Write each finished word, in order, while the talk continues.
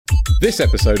This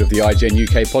episode of the IGN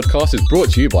UK podcast is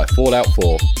brought to you by Fallout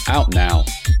 4. Out now.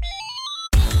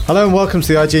 Hello and welcome to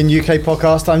the IGN UK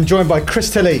podcast. I'm joined by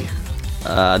Chris Tilley.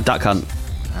 Duck Hunt.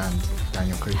 And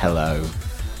Daniel Creed. Hello.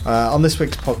 On this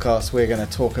week's podcast, we're going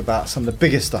to talk about some of the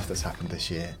biggest stuff that's happened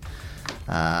this year.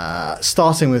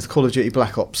 Starting with Call of Duty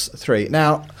Black Ops 3.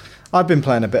 Now, I've been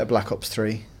playing a bit of Black Ops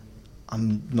 3.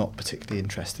 I'm not particularly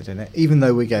interested in it, even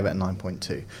though we gave it a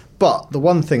 9.2. But the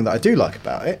one thing that I do like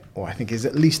about it, or I think is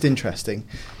at least interesting,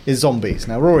 is zombies.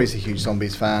 Now, Rory's a huge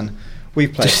zombies fan.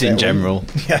 We've played Just in general.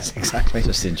 Yes, exactly.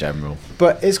 Just in general.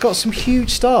 But it's got some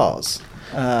huge stars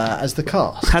as the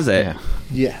cast. Has it? Yeah.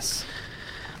 Yes.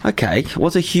 Okay.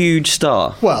 What's a huge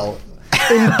star? Well,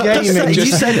 in gaming... You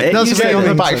said it. That's You said it on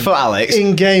the back foot, Alex.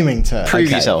 In gaming terms.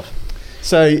 Prove yourself.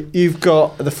 So you've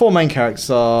got... The four main characters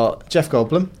are Jeff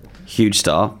Goldblum. Huge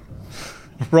star.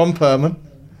 Ron Perlman.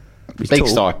 Big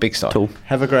star. Tall.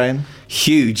 Heather Graham.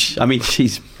 Huge. I mean,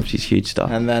 she's huge star.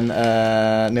 And then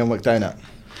Neil McDonough.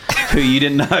 Who you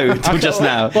didn't know till just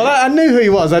now. Well, I knew who he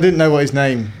was. I didn't know what his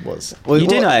name was. Well, you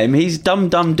do know him. He's Dum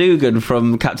Dum Dugan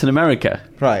from Captain America.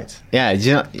 Right. Yeah,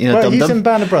 you know well, Dum he's Dum? in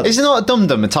Band of Brothers. Is it not a Dum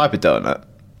Dum a type of donut?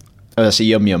 Oh, that's a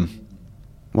Yum Yum.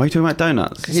 Why are you talking about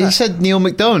donuts? He said Neil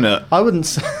McDonut. I wouldn't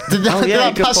say... Did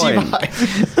that good pass you point. by?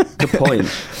 Good point.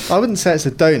 I wouldn't say it's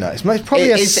a donut. It's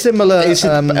probably a similar... It's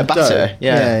a batter, dough.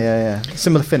 yeah. Yeah.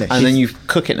 Similar finish. And then you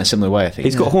cook it in a similar way, I think.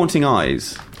 He's got haunting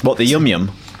eyes. What, the Yum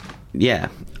Yum? Yeah.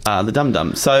 The Dum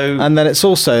Dum. So... And then it's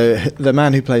also... The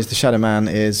man who plays the Shadow Man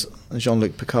is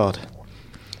Jean-Luc Picard.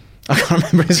 I can't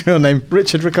remember his real name.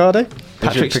 Richard Ricardo?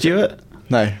 Patrick Stewart?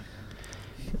 No.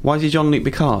 Why is he Jean-Luc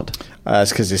Picard?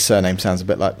 It's because his surname sounds a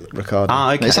bit like Ricardo.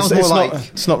 Ah, okay. It sounds more like...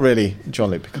 It's not really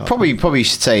Jean-Luc Picard. Probably you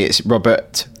should say it's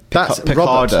Robert That's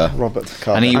Picardo. Robert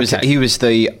Picardo. And he was Okay. he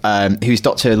was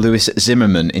Dr. Lewis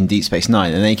Zimmerman in Deep Space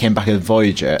Nine, and then he came back as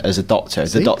Voyager as a doctor.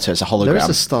 The doctor as a hologram. There is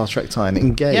a Star Trek tie in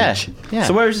Engage. Yeah.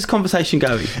 So where is this conversation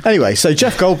going? Anyway, so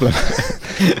Jeff Goldblum.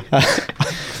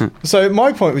 So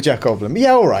my point with Jeff Goldblum,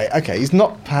 yeah, all right, okay, he's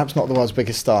perhaps not the world's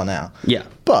biggest star now. Yeah.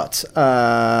 But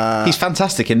He's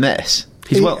fantastic in this.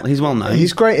 He's well known.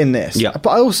 He's great in this. Yeah. But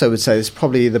I also would say it's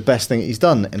probably the best thing he's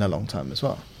done in a long time as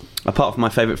well. Apart from my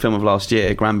favourite film of last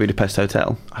year, Grand Budapest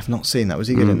Hotel. I've not seen that. Was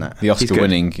he good in that? The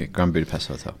Oscar-winning Grand Budapest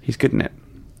Hotel. He's good in it.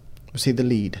 Was he the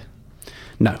lead?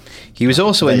 No. He was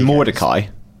also There in you go. Mordecai.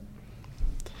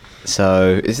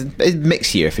 So it's a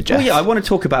mixed year for Jeff. Well, yeah, I want to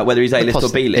talk about whether he's A-list or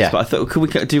B-list, yeah. but I thought,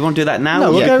 do you want to do that now? No,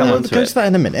 or we'll come go on to that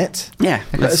in a minute. Yeah,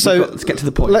 let's get to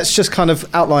the point. Let's just kind of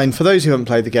outline for those who haven't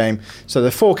played the game. So there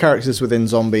are four characters within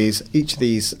Zombies. Each of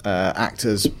these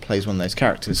actors plays one of those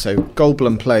characters. So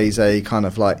Goldblum plays a kind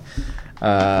of like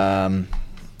not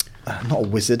a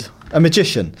wizard, a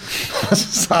magician.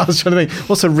 I was trying to think,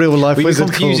 what's a real life Were you wizard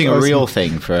confusing called? a real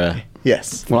thing for a...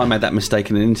 Yes. Well, I made that mistake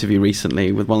in an interview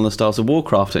recently with one of the stars of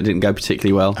Warcraft, and it didn't go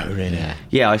particularly well. Oh, really?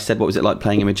 Yeah, I said, what was it like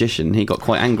playing a magician? He got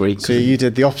quite angry. So you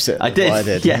did the opposite. I of did. what I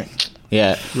did. Yeah.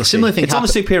 Yeah. Similar thing It's on the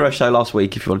happened... Superhero Show last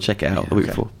week, if you want to check it out, the week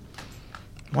okay. before.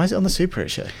 Why is it on the Super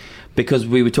Show? Because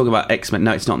we were talking about X-Men.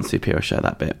 No, it's not on the Superhero Show,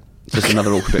 that bit. Just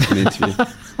another awkward bit from the interview.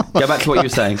 Go back to what you were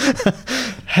saying.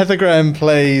 Heather Graham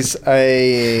plays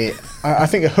I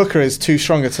think a hooker is too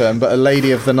strong a term, but a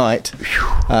lady of the night.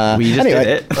 Well, you just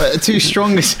did it. Too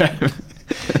strong a term.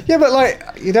 Yeah, but like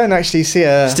you don't actually see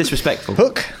a It's disrespectful.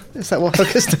 hook. Is that what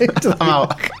hookers do? I'm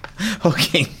out.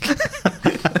 Hooking.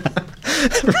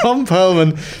 Ron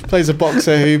Perlman plays a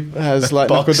boxer who has like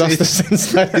knuckle Boxes. dusters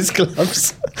inside his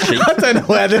gloves. Cheap. I don't know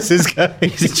where this is going.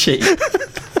 He's a cheat.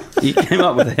 You came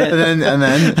up with it. and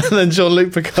then And then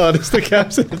Jean-Luc Picard is the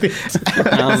captain of the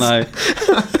Oh no.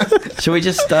 Shall we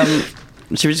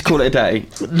just call it a day?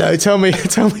 No, tell me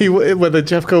whether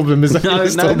Jeff Goldblum is No,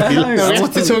 A-list no, or no, B-list. no. we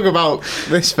have to talk about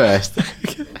this first.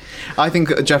 I think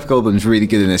Jeff Goldblum's really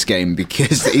good in this game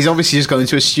because he's obviously just gone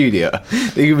into a studio.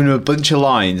 They give him a bunch of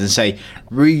lines and say,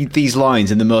 read these lines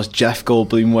in the most Jeff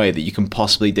Goldblum way that you can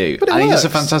possibly do. But it and he does a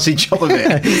works. fantastic job of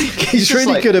it. He's just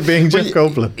really good at being Jeff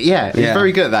Goldblum. Yeah, he's Yeah.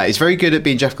 very good at that. He's very good at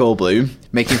being Jeff Goldblum,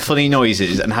 making funny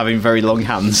noises and having very long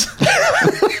hands.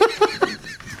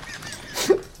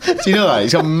 Do you know that?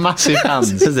 He's got massive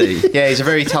hands. Does he? Yeah, he's a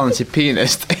very talented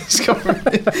pianist. He's got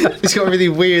really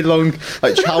weird, long,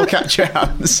 like child catcher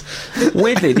hands.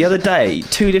 Weirdly, the other day,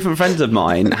 two different friends of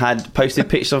mine had posted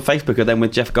pictures on Facebook of them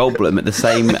with Jeff Goldblum at the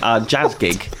same jazz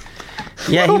gig.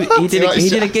 Yeah, he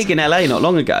did a gig in LA not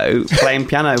long ago, playing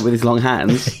piano with his long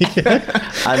hands.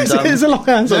 And His long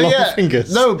hands or long yeah.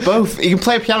 fingers? No, both. You can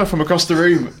play a piano from across the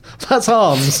room. That's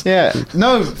arms. Yeah.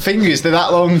 No, fingers, they're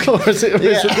that long. Or is it,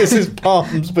 Yeah. is his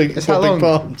palms big? It's got that big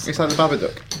long. palms. It's like the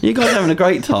Babadook. you guys are having a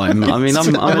great time. I mean,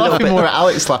 I'm a I'm little laughing bit. more at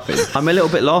Alex laughing. I'm a little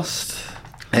bit lost.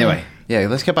 Anyway, yeah,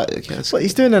 let's get back. Okay, But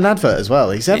he's doing an advert as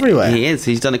well. He's everywhere. He is.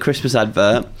 He's done a Christmas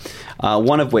advert,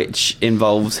 one of which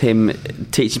involves him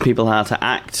teaching people how to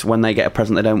act when they get a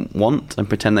present they don't want and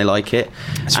pretend they like it.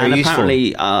 It's and very useful.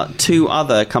 apparently, 2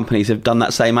 other companies have done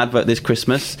that same advert this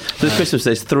Christmas. So this Christmas,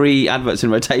 there's 3 adverts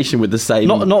in rotation with the same.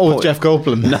 Not with point. Jeff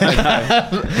Goldblum. No.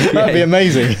 That'd be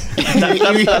amazing.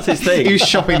 That's his thing. He was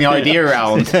shopping the idea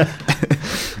around.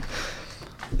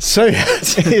 So,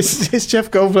 is Jeff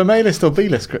Goldblum A-list or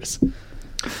B-list, Chris?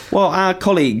 Well, our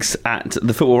colleagues at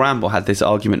the Football Ramble had this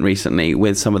argument recently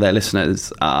with some of their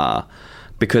listeners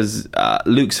because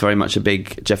Luke's very much a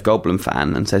big Jeff Goldblum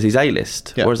fan and says he's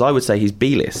A-list, Yeah. whereas I would say he's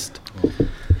B-list.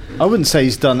 I wouldn't say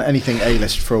he's done anything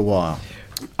A-list for a while.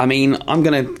 I mean, I'm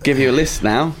going to give you a list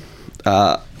now.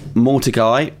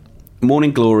 Mortigai,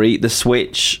 Morning Glory, The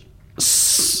Switch,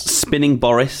 Spinning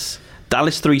Boris,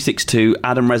 Dallas 362,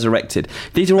 Adam Resurrected.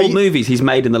 These are all movies he's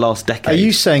made in the last decade. Are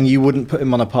you saying you wouldn't put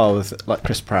him on a par with like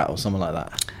Chris Pratt or someone like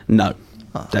that? No,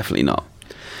 definitely not.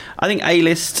 I think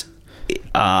A-list,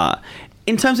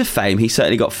 in terms of fame, he's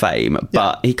certainly got fame,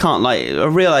 but he can't, like, a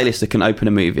real A-lister can open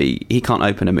a movie. He can't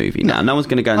open a movie now. No one's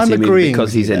going to go and I'm see a movie agreeing because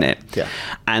with he's you in there. it. Yeah.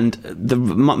 And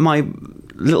my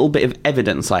little bit of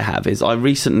evidence I have is I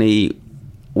recently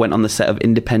went on the set of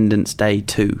Independence Day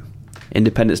 2,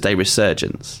 Independence Day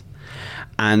Resurgence.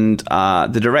 And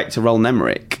the director, Roland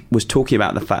Emmerich, was talking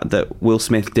about the fact that Will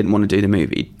Smith didn't want to do the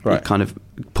movie. Right. He kind of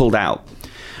pulled out.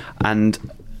 And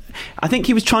I think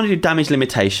he was trying to do damage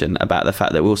limitation about the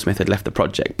fact that Will Smith had left the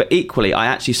project. But equally, I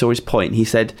actually saw his point. He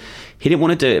said he didn't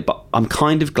want to do it, but I'm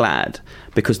kind of glad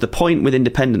because the point with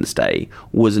Independence Day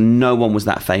was no one was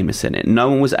that famous in it. No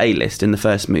one was A-list in the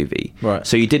first movie. Right.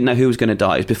 So you didn't know who was going to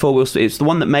die. It was before Will Smith. It's the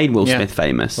one that made Will Smith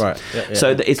famous. Right. Yeah,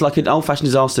 So it's like an old-fashioned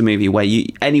disaster movie where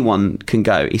anyone can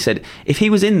go. He said if he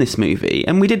was in this movie,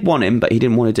 and we did want him, but he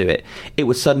didn't want to do it, it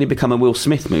would suddenly become a Will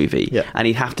Smith movie, and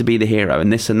he'd have to be the hero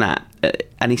and this and that.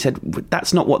 And he said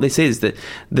that's not what this is.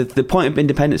 The point of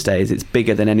Independence Day is it's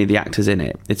bigger than any of the actors in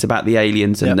it. It's about the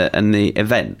aliens and the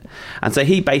event. And so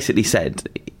he basically said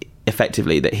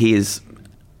effectively that he is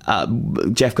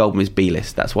Jeff Goldblum is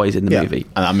B-list. That's why he's in the movie.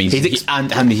 And that means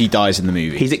and he dies in the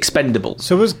movie. He's expendable.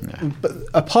 So but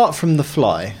apart from The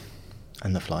Fly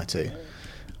and The Fly 2,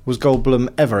 was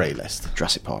Goldblum ever A-list?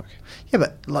 Jurassic Park. Yeah,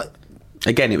 but like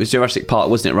Again, it was Jurassic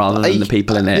Park, wasn't it, rather than the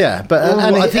people in it? Yeah, but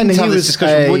I think he he was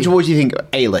discussion. What do you think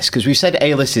A-list? Because we've said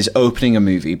A-list is opening a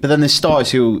movie, but then there's stars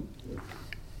who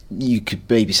you could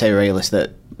maybe say are A-list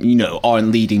that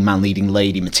aren't leading man, leading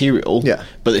lady material. Yeah,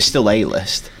 but they're still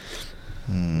A-list.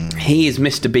 He is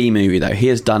Mr. B movie though. He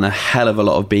has done a hell of a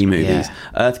lot of B movies. Yeah.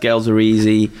 Earth Girls Are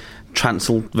Easy,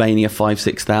 Transylvania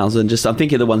 5-6000. Just I'm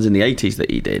thinking of the ones in the 80s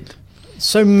that he did.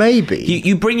 So maybe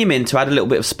you bring him in to add a little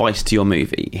bit of spice to your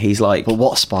movie. He's like, But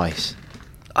what spice?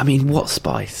 I mean, what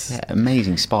spice? Yeah,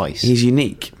 amazing spice. He's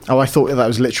unique. Oh, I thought that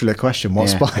was literally a question. What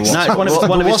Yeah. spice? No, it's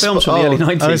one of his films from the early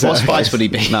 90s. What spice would he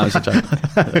be? No, it's a joke.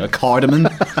 A cardamom.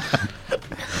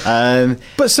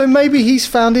 But so maybe he's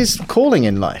found his calling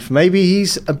in life. Maybe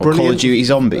he's a Or brilliant. Call of Duty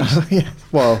Zombies. Yeah,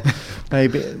 well,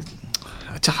 maybe.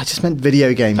 I just meant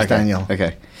video games, Daniel.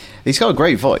 Okay. He's got a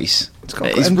great voice. He's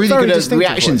a really very good at distinctive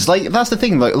reactions. voice. Like that's the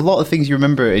thing. Like a lot of things you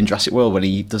remember in Jurassic World when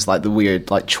he does like the weird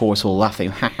like chortle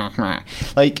laughing.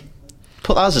 Like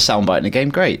put that as a soundbite in a game.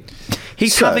 Great.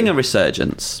 He's having a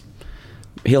resurgence.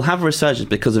 He'll have a resurgence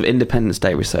because of Independence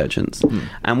Day Resurgence.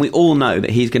 And we all know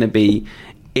that he's going to be,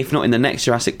 if not in the next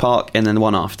Jurassic Park, and then the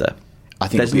one after. I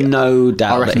think there's no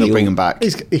doubt I reckon that they'll he'll bring him back.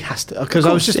 He has to, because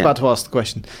I was just about to ask the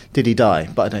question: did he die?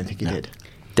 But I don't think he did.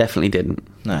 Definitely didn't.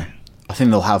 No. I think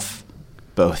they'll have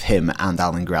both him and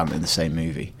Alan Grant in the same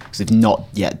movie because they've not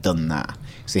yet done that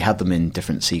because they had them in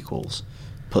different sequels.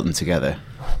 Put them together.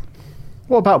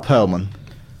 What about Perlman?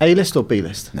 A-list or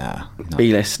B-list? No.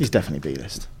 B-list. He's definitely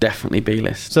B-list. Definitely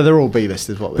B-list. So they're all B-list,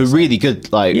 is what we're But saying. really good,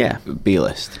 like Yeah.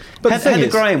 B-list. But the thing Heather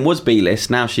is, Graham was B-list.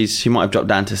 Now she might have dropped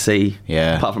down to C.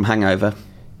 Yeah. Apart from Hangover.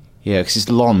 Yeah, because it's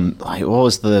long. Like, what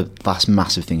was the last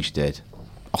massive thing she did?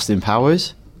 Austin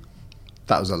Powers.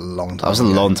 that was a long time. That was a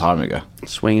ago. long time ago.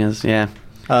 Swingers, yeah.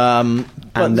 But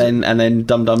And then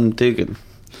Dum Dum Dugan.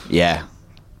 Yeah.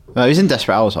 No, he was in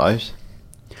Desperate Housewives.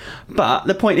 But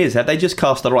the point is, have they just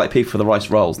cast the right people for the right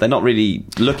roles? They're not really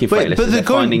looking for But they're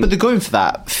going for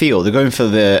that feel. They're going for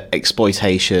the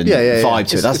exploitation vibe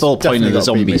to it. That's the whole point of the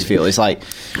zombies feel. It's like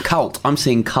cult. I'm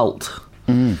seeing cult.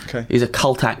 Okay. These are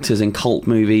cult actors in cult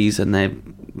movies, and they're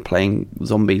playing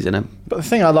zombies in them. But the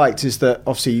thing I liked is that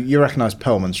obviously you recognise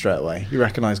Perlman straight away. You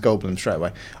recognise Goldblum straight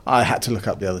away. I had to look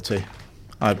up the other two.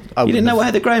 I You didn't know what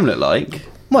Heather Graham looked like?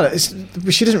 Well,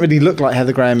 she doesn't really look like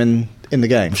Heather Graham in the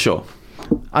game. Sure.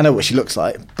 I know what she looks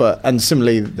like, and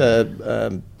similarly,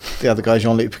 the other guy,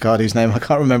 Jean-Luc Picard, whose name I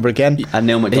can't remember again. And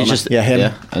Neil McDonough.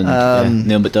 Him.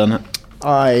 Neil McDonough.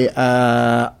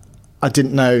 I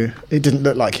didn't know, it didn't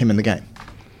look like him in the game.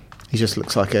 He just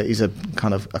looks like he's a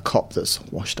kind of a cop that's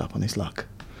washed up on his luck.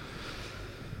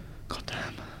 God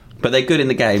damn. But they're good in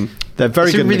the game. They're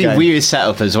very good in the game. It's a really weird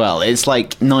setup as well. It's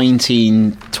like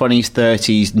 1920s,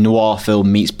 30s noir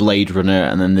film meets Blade Runner,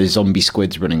 and then there's zombie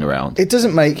squids running around. It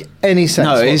doesn't make any sense.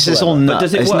 No, it's just all nuts. But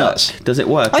does it work? Nuts. Does it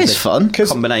work? It's fun.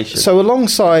 Combination. So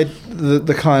alongside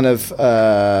the kind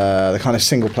of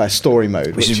single player story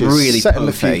mode, which is really set in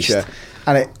the future,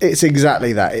 and it's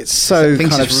exactly that. It's so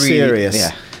kind of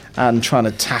serious and trying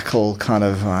to tackle kind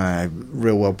of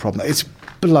real world problem. It's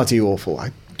bloody awful. I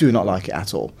do not like it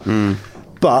at all.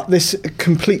 But this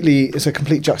is a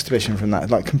complete juxtaposition from that,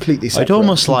 like completely separate. I'd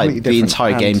almost like the different,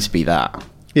 entire game to be that.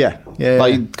 Yeah.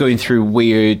 Like going through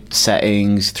weird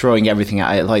settings, throwing everything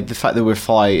at it. Like the fact that we're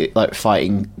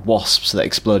fighting wasps that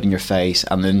explode in your face,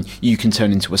 and then you can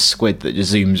turn into a squid that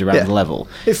just zooms around the level.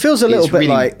 It feels a little bit really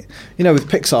like, with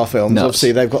Pixar films,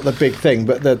 obviously they've got the big thing,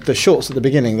 but the shorts at the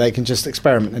beginning they can just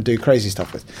experiment and do crazy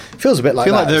stuff with. It feels a bit like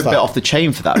that. I feel like they're a bit off the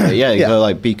chain for that, but you gotta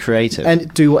like be creative.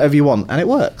 And do whatever you want, and it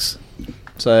works.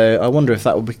 So I wonder if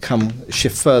that will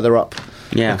shift further up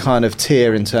the kind of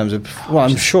tier in terms of,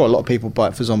 I'm sure a lot of people buy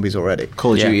it for zombies already.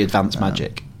 Call of Duty Advanced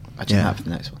Magic. Imagine that for the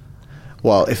next one.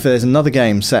 Well, if there's another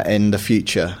game set in the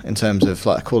future in terms of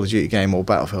like a Call of Duty game or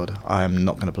Battlefield, I am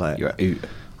not going to play it.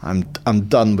 I'm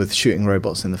done with shooting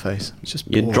robots in the face. It's just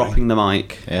boring. You're dropping the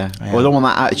mic. Yeah. Well, I don't want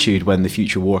that attitude when the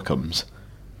future war comes.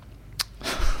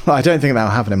 I don't think that will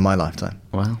happen in my lifetime.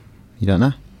 Well, you don't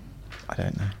know. I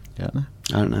don't know. You don't know.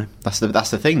 I don't know. That's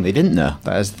the thing. They didn't know.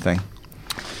 That is the thing.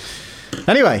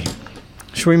 Anyway,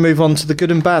 shall we move on to the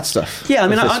good and bad stuff? Yeah, I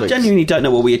mean, I genuinely don't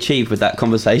know what we achieved with that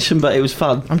conversation, but it was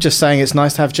fun. I'm just saying it's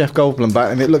nice to have Jeff Goldblum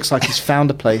back, and it looks like he's found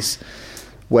a place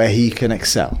where he can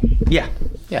excel. Yeah.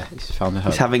 Yeah, he's found a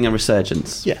home. He's having a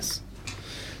resurgence. Yes.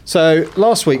 So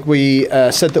last week we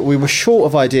said that we were short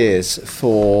of ideas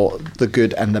for the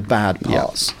good and the bad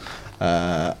parts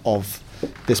of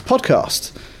this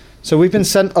podcast. So we've been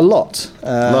sent a lot,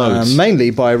 mainly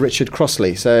by Richard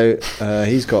Crossley. So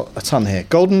he's got a ton here.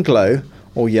 Golden glow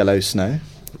or yellow snow.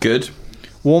 Good.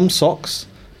 Warm socks,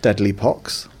 deadly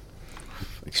pox.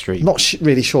 Extreme. Not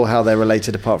really sure how they're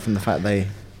related apart from the fact they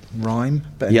rhyme.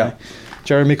 But anyway.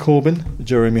 Jeremy Corbyn,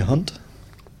 Jeremy Hunt.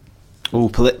 Oh,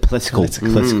 political.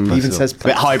 He even says a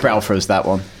bit highbrow for us, that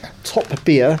one. Top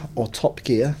beer or Top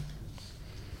Gear.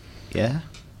 Yeah.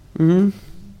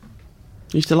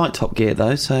 Used to like Top Gear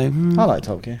though, so I like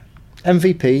Top Gear.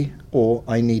 MVP or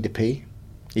I need a pee.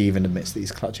 He even admits that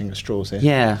he's clutching at straws here.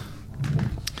 Yeah.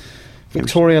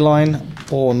 Victoria Line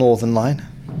or Northern Line.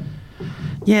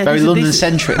 Yeah. Very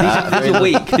London-centric.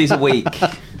 These are weak.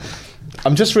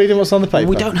 I'm just reading what's on the paper.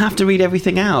 We don't have to read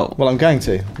everything out. Well, I'm going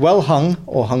to. Well hung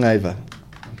or hungover.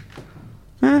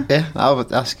 Yeah,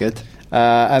 that's good.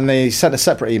 And they sent a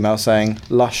separate email saying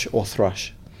lush or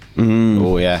thrush.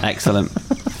 Oh yeah, excellent.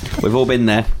 We've all been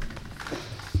there.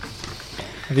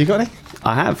 Have you got any?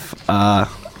 I have.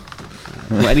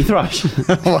 Any thrush?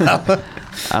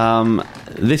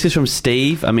 This is from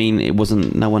Steve. I mean,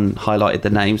 no one highlighted the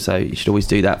name, so you should always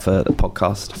do that for the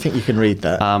podcast. I think you can read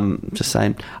that. Just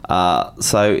saying.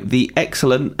 So the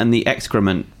excellent and the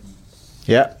excrement.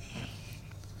 Yeah.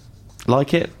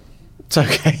 Like it? It's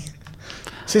okay.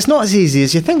 So it's not as easy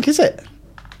as you think, is it?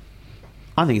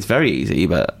 I think it's very easy,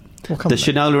 but the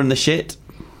shinola and the shit.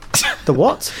 The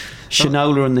what?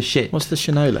 Shinola and the shit. What's the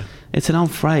shinola? It's an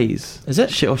old phrase. Is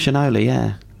it? Shit or shinola,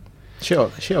 yeah. Shit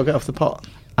or get off the pot.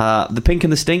 The pink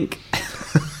and the stink.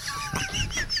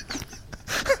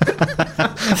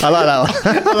 I like that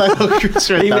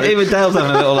one. Even Dale's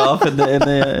having a little laugh in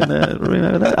the room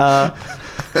over there.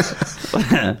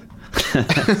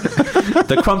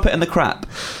 The crumpet and the crap.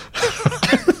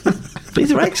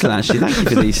 These are excellent, actually. Thank you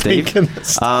for these, Steve.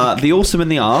 The awesome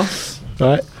and the arse.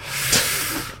 Right.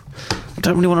 I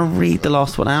don't really want to read the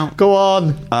last one out. Go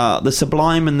on. The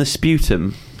sublime and the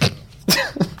sputum.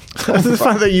 The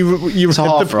fact that you read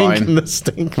the pink and the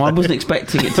stink. Well, I wasn't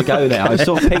expecting it to go there. I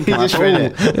saw pink and I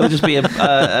thought it'll just be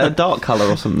a dark colour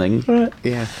or something. Right.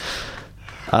 Yeah.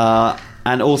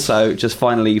 And also, just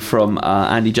finally from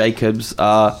Andy Jacobs,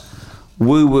 woo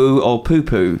woo or poo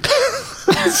poo.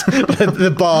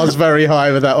 The bar's very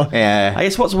high with that one. Yeah. I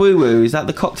guess what's woo woo? Is that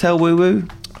the cocktail woo woo?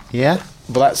 Yeah.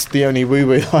 Well, that's the only woo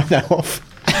woo I know of.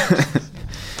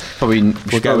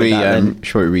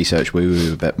 Should we research woo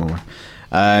woo a bit more?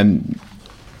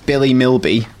 Billy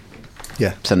Milby.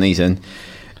 Yeah. Send these in.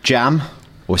 Jam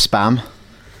or spam?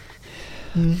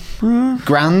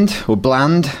 Grand or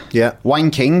bland. Yeah.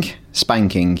 Wanking,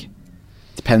 spanking.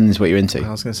 Depends what you're into. I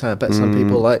was going to say, I bet some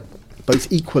people like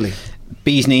both equally.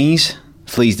 Bee's knees,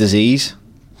 flea's disease.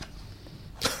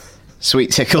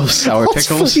 Sweet tickles, sour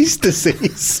pickles. What's fleas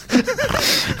disease?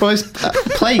 Well, it's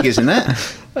plague, isn't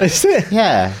it? Is it?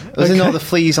 Yeah. Wasn't Okay. all the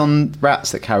fleas on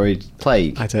rats that carried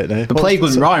plague? I don't know. The plague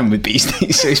wouldn't rhyme with bee's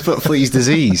knees, so he's put flea's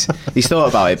disease. He's thought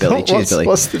about it, Billy. Cheers, Billy.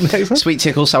 What's the next one? Sweet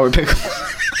tickle, sour pickle.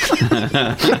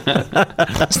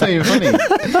 That's not even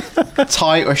funny.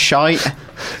 Tight or shite.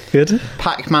 Good.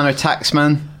 Pac-Man or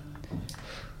Taxman.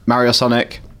 Mario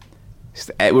Sonic.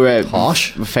 We're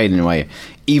Harsh. We're fading away.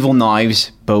 Evil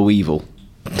knives, bow evil.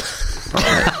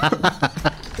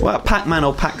 What, Pac-Man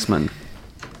or Paxman?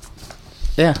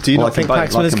 Yeah. Do you Well, not I think can both-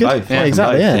 Paxman like is them good? both, Yeah, like them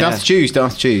exactly. both, Yeah. Don't have to choose. Don't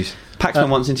have to choose. Paxman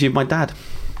once interviewed my dad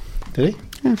Did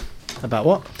he? About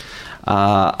what?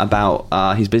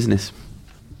 about his business.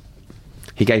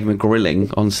 He gave him a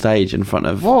grilling on stage in front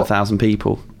of What? 1,000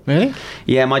 people. Really?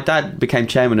 Yeah, my dad became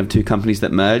chairman of 2 companies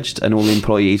that merged, and all the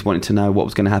employees wanted to know what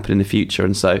was going to happen in the future,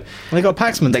 and so They got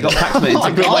Paxman. they got Paxman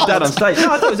to grill my dad on stage.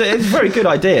 No, I thought it was a very good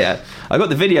idea. I got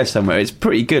the video somewhere. It's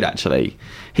pretty good, actually.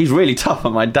 He's really tough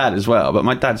on my dad as well, but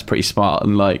my dad's pretty smart.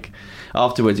 And like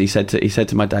afterwards, he said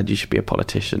to my dad, "You should be a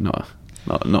politician, not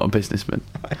a businessman."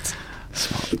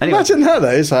 Smart. Anyway, Imagine that though.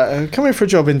 It's like coming for a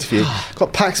job interview.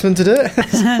 Got Paxman to do it.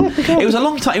 it was a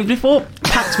long time. It was before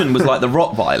Paxman was like the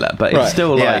Rottweiler, but it's Right.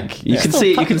 still Yeah. like you Yeah. can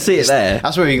see it. You can see it there.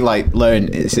 That's where you like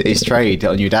learn his trade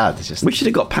on your dad. It's just We should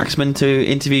have got Paxman to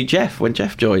interview Jeff when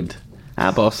Jeff joined.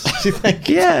 Our boss. Do you think?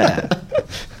 Yeah.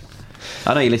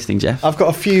 I know you're listening, Jeff. I've got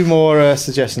a few more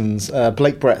suggestions.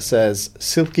 Blake Brett says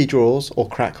silky drawers or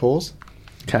crack whores.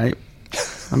 Okay.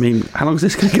 I mean, how long is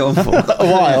this going to go on for? A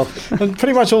while. And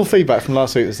pretty much all feedback from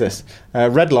last week was this: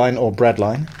 red line or bread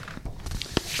line.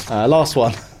 Last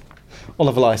one: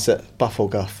 Oliver Lysett, buff or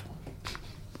guff.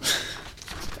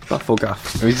 Buff or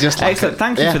guff? It was just like Excellent.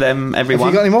 Thank you yeah. for them, Have everyone.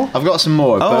 you got any more? I've got some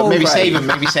more, but Oh, maybe great. save them.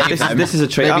 Maybe save them. This is a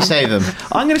treat. Maybe save them.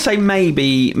 I'm going to say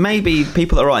maybe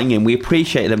people that are writing in, we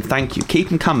appreciate them. Thank you. Keep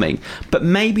them coming. But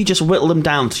maybe just whittle them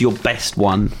down to your best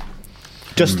one.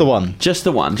 Just the one. Just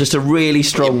the one. Just a really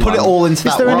strong Put one. it all into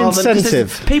Is that there an one. Rather than- 'cause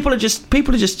incentive? People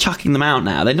are just chucking them out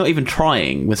now. They're not even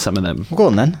trying with some of them. Well, go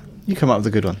on then. You come up with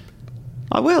a good one.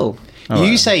 I will.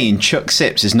 You saying Chuck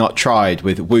Sips is not tried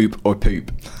with whoop or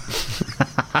poop?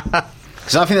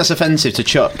 Because I think that's offensive to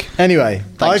Chuck. Anyway,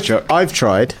 Thanks, Chuck. I've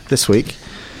tried this week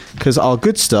because our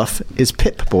good stuff is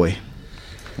Pip Boy,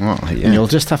 Oh, and yeah. you'll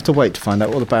just have to wait to find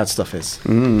out what the bad stuff is.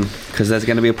 Because there's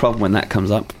going to be a problem when that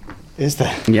comes up. Is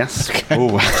there? Yes.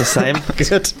 Ooh, just saying.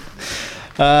 Good.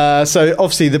 So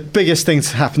obviously the biggest thing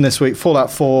to happen this week, Fallout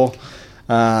 4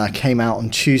 came out on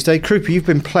Tuesday. Krupa, you've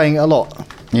been playing a lot.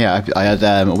 Yeah, I had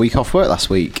a week off work last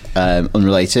week,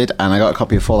 unrelated, and I got a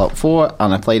copy of Fallout 4,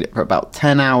 and I played it for about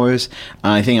 10 hours,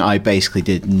 and I think I basically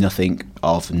did nothing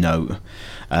of note.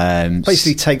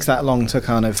 Basically takes that long to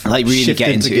kind of like really shift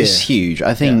get into it. gear. It's huge.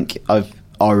 I think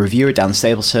our reviewer Dan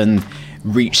Stapleton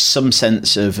reached some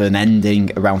sense of an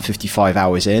ending around 55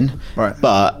 hours in. Right.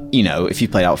 But you know, if you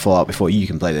played out Fallout before, you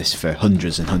can play this for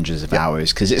hundreds and hundreds of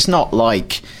hours, because it's not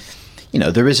like, you know,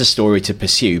 there is a story to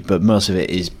pursue, but most of it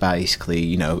is basically,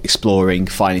 you know, exploring,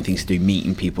 finding things to do,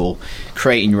 meeting people,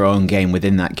 creating your own game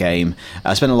within that game.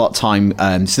 I spent a lot of time.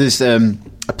 So there's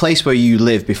a place where you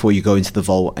live before you go into the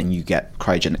vault and you get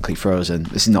cryogenically frozen.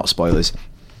 This is not spoilers.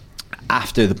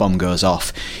 After the bomb goes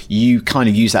off, you kind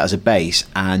of use that as a base,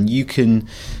 and you can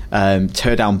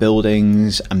tear down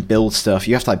buildings and build stuff.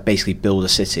 You have to like basically build a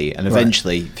city, and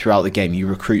eventually throughout the game you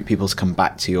recruit people to come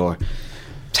back to your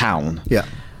town. Yeah.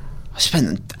 I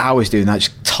spent hours doing that,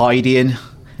 just tidying.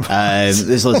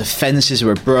 There's loads of fences that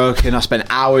were broken. I spent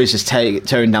hours just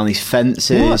tearing down these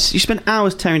fences. What? You spent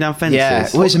hours tearing down fences? Yeah,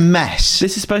 it was a mess.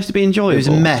 This is supposed to be enjoyable. It was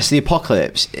a mess. The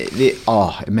apocalypse. It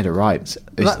made it right.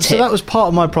 It was So that was part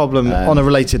of my problem on a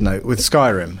related note with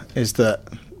Skyrim, is that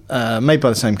made by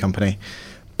the same company,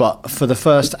 but for the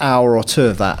first hour or two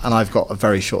of that, and I've got a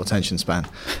very short attention span,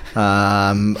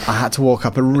 I had to walk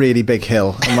up a really big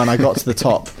hill, and when I got to the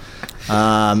top,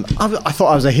 I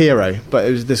thought I was a hero,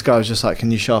 but this guy was just like,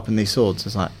 "Can you sharpen these swords?"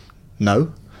 It's like,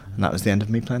 "No," and that was the end of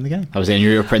me playing the game. I was in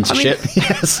your apprenticeship.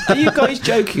 Yes. Are you guys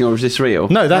joking, or is this real?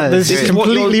 No, this This is is what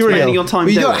completely you're spending real. your time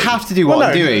Well, you doing. don't have to do what Well,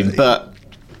 I'm no. doing, but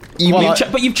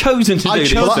But you've chosen to do I this.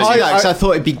 chose to do I- that because I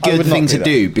thought it'd be a I good would not thing do to that.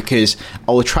 do, because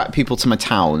I'll attract people to my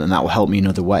town and that will help me in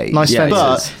other ways. Nice Yeah,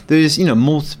 fences. But there's, you know,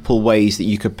 multiple ways that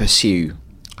you could pursue.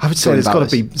 I would say going there's got about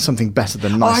to this. be something better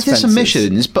than Oh, nice I did some fences.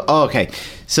 missions, but okay.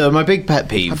 So my big pet I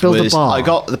peeve built a was bar. I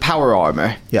got the power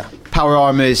armor. Yeah. power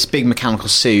armors, big mechanical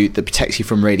suit that protects you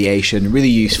from radiation. Really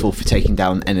useful for taking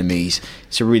down enemies.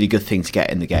 It's a really good thing to get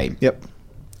in the game. Yep.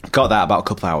 Got that about a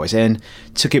couple of hours in.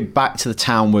 Took it back to the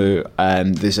town where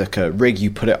there's like a rig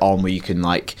you put it on where you can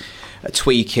like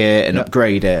tweak it and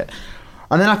upgrade it.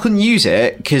 And then I couldn't use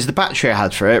it because the battery I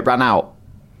had for it ran out.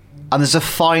 And there's a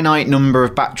finite number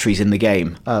of batteries in the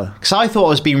game. Oh. Because I thought I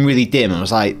was being really dim. I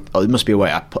was like, oh, there must be a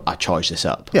way I charge this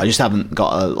up. Yeah. I just haven't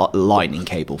got a lightning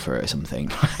cable for it or something.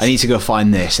 I need to go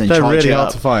find this and They're charge really it hard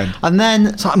up. to find. And then...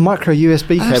 It's like a micro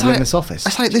USB I was cable like- in this office.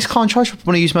 It's like, this can't charge up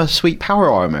when I use my sweet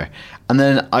power armor. And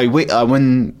then when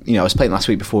I was playing last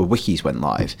week before Wikis went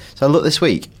live. So I looked this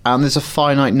week and there's a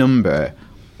finite number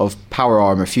of power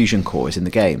armor fusion cores in the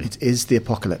game. It is the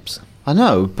apocalypse. I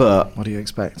know, but... What do you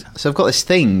expect? So I've got this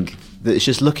thing that's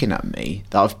just looking at me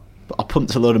that I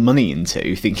pumped a load of money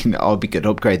into, thinking that I'll be good to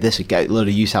upgrade this and get a load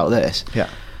of use out of this. Yeah.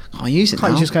 Can't use it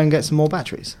Can't now. you just go and get some more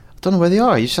batteries? I don't know where they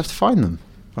are. You just have to find them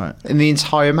Right. in the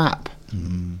entire map.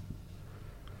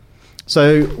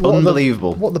 So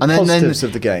Unbelievable. What are the And then- positives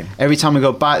of the game? Every time we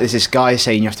go back, there's this guy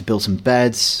saying you have to build some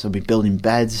beds. So I'll be building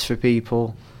beds for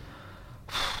people.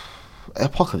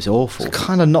 Apocalypse is awful. It's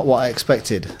kind of not what I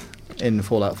expected in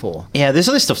Fallout 4. Yeah, there's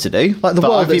other stuff to do. Like the but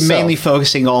world I've been itself. mainly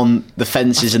focusing on the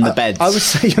fences and the beds. I would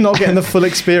say you're not getting the full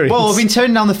experience. Well, I've been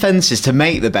turning down the fences to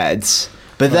make the beds,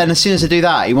 but then as soon as I do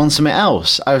that, he wants something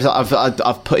else. I've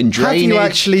put in Have drainage. you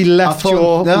actually left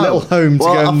your little home to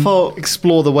go and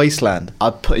explore the wasteland?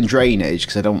 I've put in drainage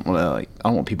because I don't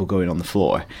want people going on the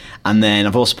floor, and then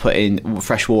I've also put in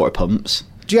fresh water pumps.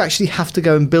 Do you actually have to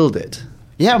go and build it?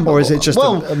 Yeah, Or is it just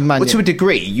a manual? to a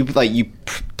degree? You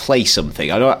place something.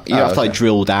 You have to okay.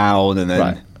 drill down and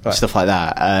then Right. stuff like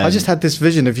that. I just had this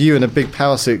vision of you in a big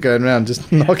power suit going around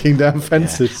just knocking down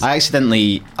fences. I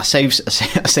saved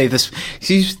this.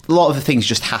 See, a lot of the things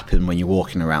just happen when you're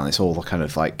walking around. It's all kind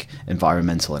of like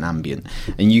environmental and ambient.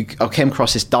 And I came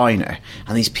across this diner,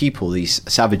 and these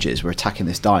savages were attacking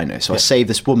this diner. So I saved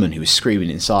this woman who was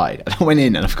screaming inside. And I went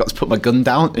in and I forgot to put my gun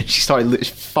down, and she started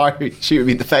shooting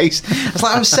me in the face. I was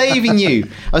like, I'm saving you.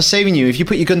 If you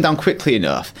put your gun down quickly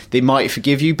enough, they might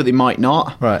forgive you, but they might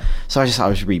not. Right. So I was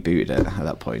rebooted it at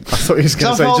that point. I thought you was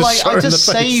going to say just shot her I in the just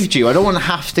face. saved you. I don't want to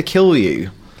have to kill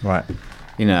you. Right.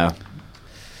 You know.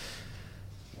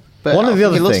 But One of the I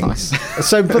other think it things.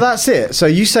 looks nice. But that's it. So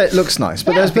you say it looks nice,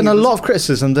 but Yeah, I there's been think a it lot does. of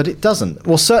criticism that it doesn't.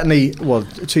 Well, certainly,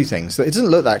 two things. That it doesn't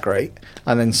look that great,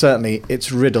 and then certainly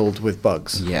it's riddled with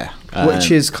bugs. Yeah.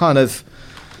 Which is kind of,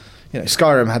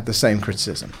 Skyrim had the same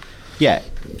criticism. Yeah.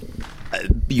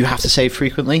 You have to save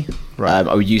frequently. Right.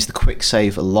 I would use the quick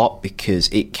save a lot because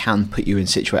it can put you in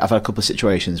situations. I've had a couple of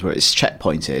situations where it's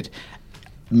checkpointed,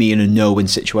 me in a no-win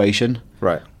situation.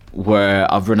 Right.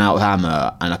 Where I've run out of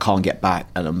ammo and I can't get back,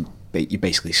 and you're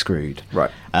basically screwed.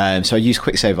 Right. So I use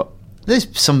quick save. There's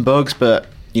some bugs, but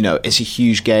it's a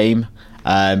huge game.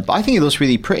 But I think it looks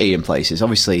really pretty in places.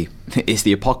 Obviously, it's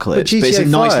the apocalypse, but it's a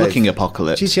nice looking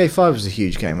apocalypse. GTA 5 was a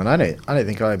huge game, and I don't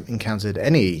think I encountered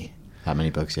any That many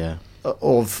bugs, yeah.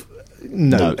 of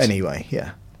note Notes. anyway.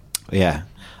 Yeah. Yeah.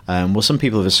 Well, some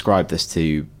people have ascribed this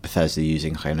to Bethesda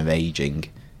using kind of aging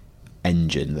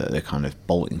engine that they're kind of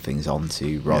bolting things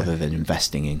onto rather than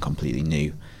investing in completely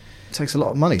new. It takes a lot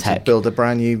of money to Tech. build a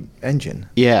brand new engine.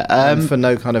 Yeah. And for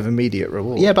no kind of immediate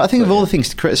reward. Yeah, but I think of all the things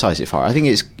to criticise it for, I think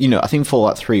it's I think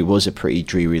Fallout 3 was a pretty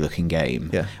dreary looking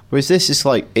game. Yeah. Whereas this is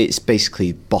like it's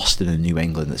basically Boston and New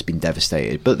England that's been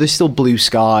devastated, but there's still blue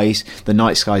skies. The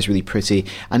night sky is really pretty,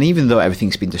 and even though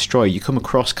everything's been destroyed, you come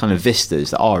across kind of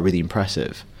vistas that are really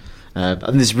impressive. And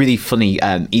there's a really funny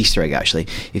Easter egg actually.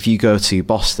 If you go to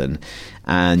Boston,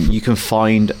 and you can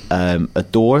find a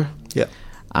door, Yeah.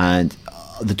 and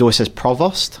the door says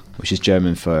Provost, which is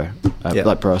German for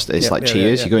like Prost. It's Yeah, like yeah,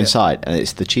 Cheers. yeah, You go yeah. inside, and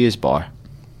it's the Cheers bar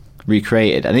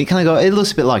recreated, and it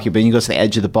looks a bit like it. But then you go to the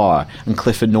edge of the bar, and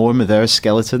Cliff and Norm are there as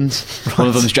skeletons. One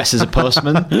of them's dressed as a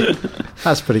postman.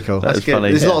 That's pretty cool. That's Good. funny.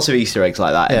 There's Yeah. lots of Easter eggs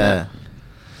like that. Yeah.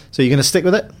 So you're going to stick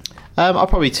with it? I'll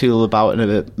probably tool about in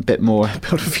a bit more.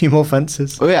 Build a few more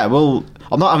fences. Oh yeah, well,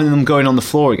 I'm not having them going on the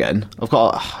floor again. I've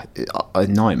got a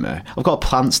nightmare. I've got to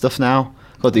plant stuff now.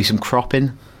 I've got to do some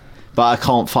cropping, but I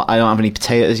don't have any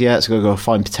potatoes yet, so I've got to go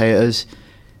find potatoes.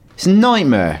 It's a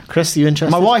nightmare. Chris, are you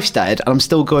interested? My wife's dead, and I'm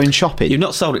still going shopping. You've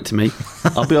not sold it to me.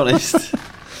 I'll be honest.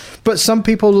 But some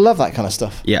people love that kind of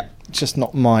stuff. Yeah. It's just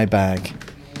not my bag.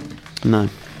 No.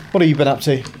 What have you been up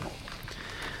to?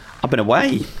 I've been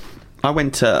away. I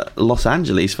went to Los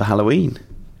Angeles for Halloween,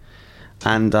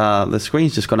 and the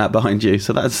screen's just gone out behind you,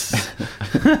 so that's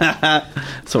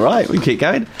it's all right. We can keep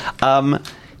going.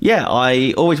 Yeah,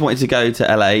 I always wanted to go to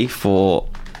LA for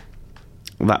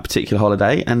that particular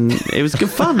holiday, and it was good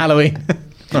fun. Halloween.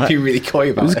 Being really coy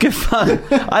It about was it. good fun.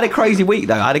 I had a crazy week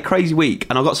though. And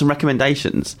I got some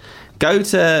recommendations. Go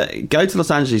to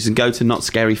Los Angeles and go to Not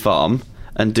Scary Farm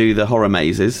and do the horror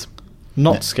mazes.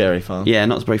 Not Scary Farm. Yeah,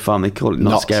 Not Scary Farm. They call it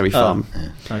Not Scary Farm.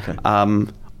 Okay.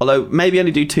 Although maybe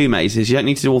only do 2 mazes. You don't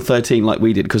need to do all 13 like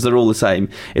we did because they're all the same.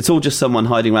 It's all just someone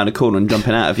hiding around a corner and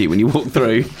jumping out of you when you walk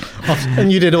through.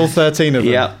 And you did all 13 of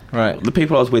them? Yeah. Right. The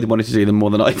people I was with wanted to do them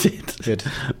more than I did. Good.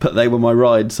 But they were my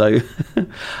ride, so...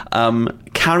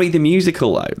 Carrie the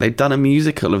musical, though. They'd done a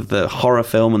musical of the horror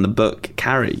film and the book,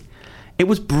 Carrie. It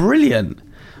was brilliant.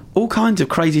 All kinds of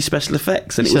crazy special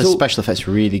effects. And it was all... special effects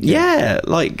really good. Yeah,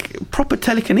 like proper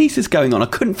telekinesis going on. I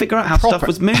couldn't figure out how stuff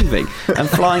was moving and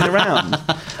flying around.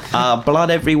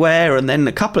 Blood everywhere, and then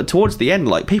towards the end,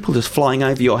 like people just flying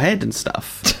over your head and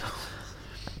stuff.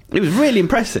 It was really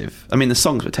impressive. I mean, the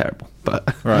songs were terrible, but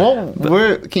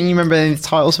Can you remember any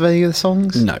titles of any of the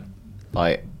songs? no,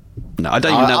 Like, no, I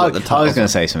don't even know what the title. I was going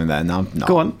to say something there. No, I'm not.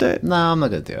 Go on, do it. No, I'm not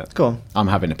going to do it. Go on. I'm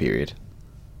having a period.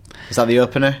 Is that the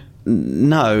opener?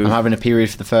 No, I'm having a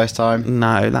period for the first time. no.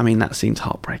 I mean, that seems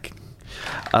heartbreaking.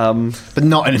 But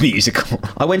not in a musical.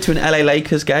 I went to an LA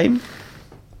Lakers game.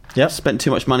 Yep. Spent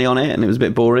too much money on it, and it was a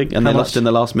bit boring. And How they lost much? in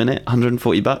the last minute,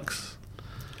 $140.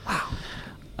 Wow.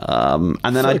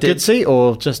 And then I did Good seat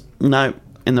or just... no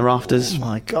in the rafters. Oh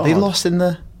my God. They lost in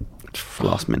the...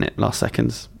 Last minute, last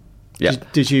seconds. Yeah,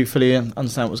 Did you fully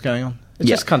understand what was going on? It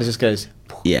Yeah. just kind of just goes...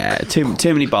 yeah. Too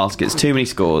many baskets, too many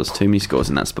scores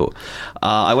in that sport.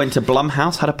 I went to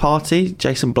Blumhouse, had a party.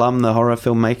 Jason Blum, the horror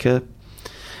filmmaker.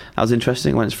 That was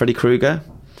interesting. I went as Freddy Krueger.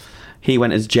 He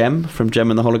went as Jem from Jem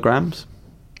and the Holograms.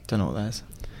 Don't know what that is.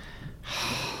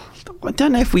 I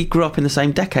don't know if we grew up in the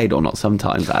same decade or not.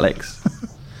 Sometimes, Alex.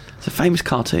 It's a famous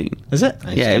cartoon. Is it?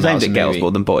 Yeah, it was That aimed was at a girls movie.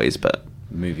 more than boys, but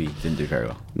Movie didn't do very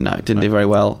well. no, it didn't do very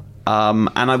well. And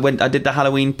I did the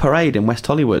Halloween parade in West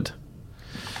Hollywood.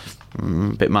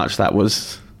 Bit much that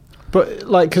was. But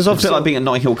like, because It's a bit obviously, like being at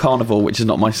Notting Hill Carnival, which is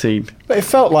not my scene. but it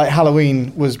felt like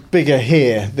Halloween was bigger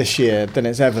here this year than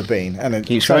it's ever been, and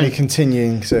Keeps it's only growing.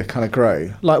 continuing to kind of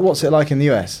grow. Like, what's it like in the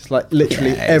US? It's like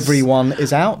literally Yeah, it's- everyone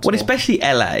is out. Well, or- especially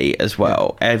LA as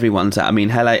well. Everyone's out. I mean,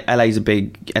 LA's a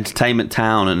big entertainment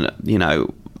town, and you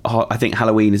know, I think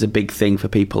Halloween is a big thing for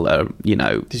people that are, you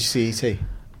know. Did you see E.T.?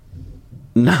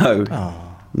 No,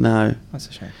 Oh, no. that's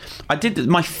a shame. I did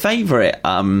my favourite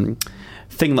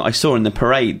thing that I saw in the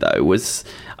parade though was,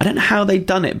 I don't know how they'd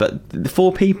done it, but the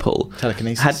 4 people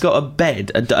Telekinesis. had got a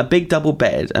bed, a big double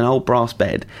bed, an old brass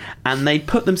bed, and they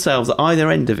put themselves at either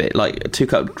end of it, like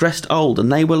dressed old,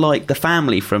 and they were like the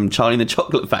family from Charlie and the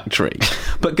Chocolate Factory,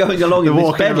 but going along in this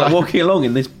walking bed, like around. walking along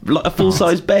in this like a full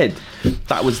size bed.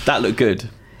 That looked good.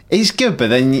 It's good, but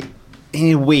then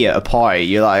we at a party,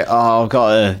 you're like, oh, I've got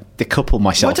to decouple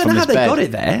myself Well, I don't from know how this they bed. got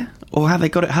it there or how they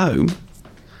got it home.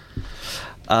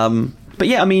 But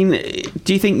yeah, I mean,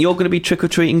 do you think you're going to be trick or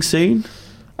treating soon?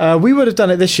 We would have done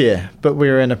it this year, but we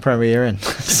were in a Premier Inn.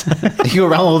 You go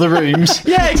around all the rooms.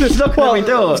 Yeah, just knock on every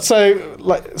door. So,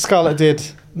 like, Scarlett did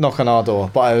knock on our door,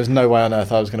 but there was no way on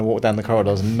earth I was going to walk down the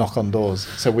corridors and knock on doors.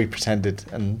 So we pretended,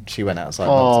 and she went outside,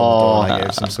 knocked on the door, and I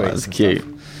gave some sweets. That's and cute.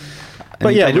 stuff.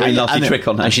 But yeah, yeah, really and- nasty trick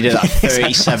on her. And she did that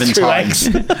 37 Two times.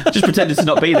 Just pretended to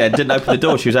not be there. Didn't open the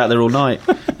door. She was out there all night.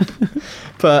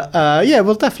 But yeah,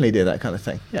 we'll definitely do that kind of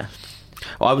thing. Yeah.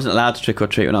 Well, I wasn't allowed to trick or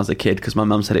treat when I was a kid because my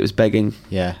mum said it was begging.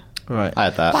 Yeah. Right. I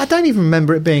had that. But I don't even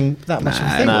remember it being that much of a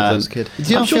thing when I was a kid. Do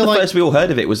you I'm not sure feel the like... first we all heard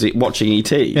of it was watching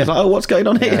ET. It was like, oh, what's going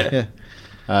on here?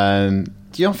 Yeah.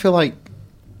 do you not feel like...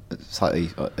 Slightly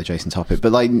adjacent topic,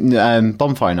 but like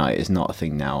Bonfire Night is not a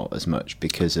thing now as much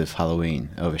because of Halloween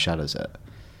overshadows it.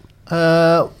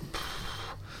 I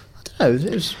don't know.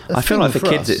 It was a I feel thing like for for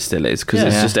kids us. it still is because Yeah.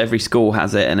 it's just every school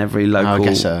has it and every local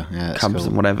guess so. Yeah, it's clubs cool.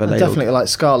 and whatever. And They definitely, like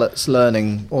Scarlett's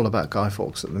learning all about Guy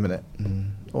Fawkes at the minute,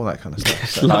 and all that kind of stuff.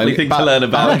 So. lovely thing to learn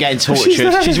about. I'm getting She's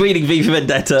tortured. there. She's reading V for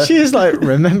Vendetta. She is like,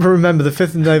 remember the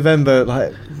 5th of November,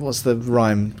 like, what's the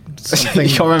rhyme? Something,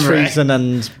 You can't remember it. treason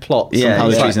and plot. Yeah, something. How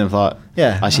the It's reason like- of plot.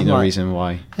 Yeah, I see I'm no like- reason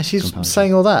why. Yeah, she's Compound.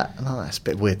 saying all that. Oh, that's a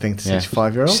bit weird thing to say to a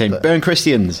 5-year-old. Saying but- burn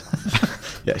Christians.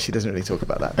 Yeah, she doesn't really talk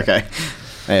about that. Okay.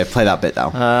 Play that bit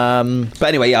down. But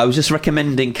anyway, yeah, I was just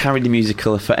recommending Carrie the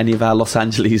Musical for any of our Los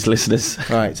Angeles listeners,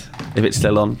 Right. if it's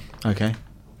still on. Okay.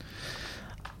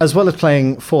 As well as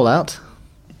playing Fallout,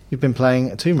 you've been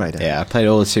playing Tomb Raider. Yeah, I played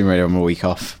all the Tomb Raider on my week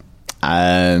off.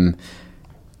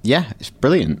 Yeah, it's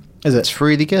brilliant. Is it? It's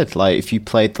really good. Like, if you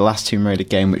played the last Tomb Raider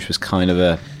game, which was kind of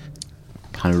a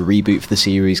reboot for the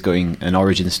series, going an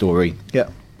origin story. Yeah.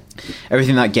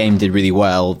 Everything that game did really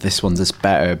well. This one's just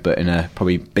better, but in a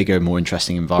probably bigger, more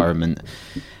interesting environment.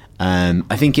 I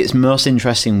think it's most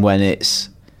interesting when it's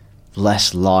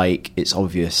less like its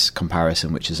obvious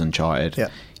comparison, which is Uncharted. Yeah.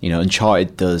 You know,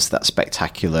 Uncharted does that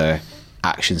spectacular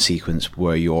action sequence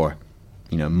where you're,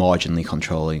 you know, marginally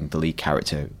controlling the lead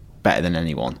character better than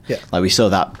anyone. Yeah. Like we saw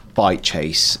that bike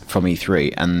chase from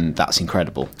E3, and that's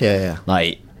incredible. Yeah.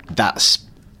 Like that's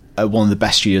one of the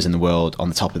best studios in the world on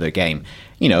the top of their game.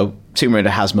 You know, Tomb Raider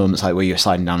has moments like where you're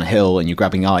sliding down a hill and you're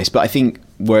grabbing ice, but I think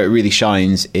where it really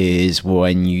shines is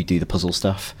when you do the puzzle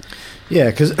stuff. Yeah,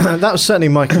 because that was certainly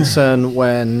my concern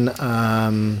when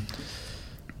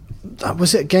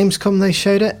was it Gamescom they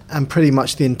showed it, and pretty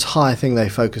much the entire thing they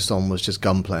focused on was just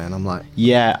gunplay, and I'm like,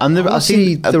 yeah, and I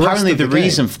see think the rest apparently of the the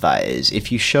reason game. for that is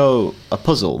if you show a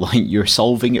puzzle, like you're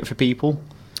solving it for people.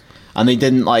 And they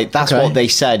didn't like. That's Okay. what they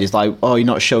said is like, oh, you're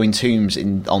not showing tombs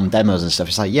on demos and stuff.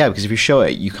 It's like, yeah, because if you show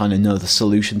it, you kind of know the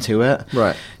solution to it.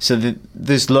 Right. So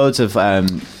there's loads of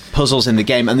puzzles in the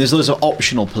game, and there's loads of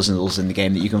optional puzzles in the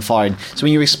game that you can find. So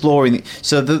when you're exploring,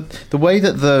 so the way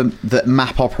that the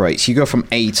map operates, you go from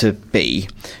A to B,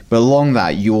 but along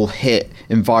that you'll hit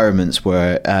environments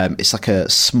where it's like a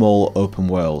small open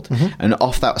world, and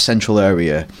off that central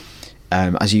area,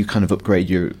 as you kind of upgrade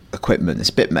your equipment, it's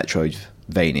a bit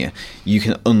Metroidvania, you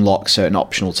can unlock certain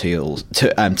optional tombs. So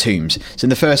in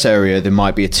the first area, there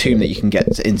might be a tomb that you can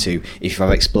get into if you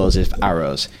have explosive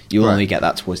arrows. You'll Right. only get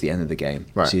that towards the end of the game.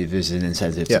 Right. So there's an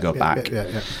incentive Yeah, to go yeah, back.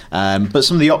 yeah. But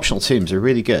some of the optional tombs are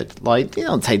really good. Like, they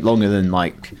don't take longer than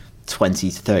like 20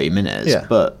 to 30 minutes, Yeah.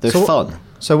 but they're So fun.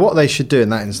 So what they should do in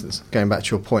that instance, going back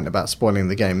to your point about spoiling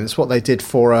the game, it's what they did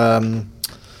for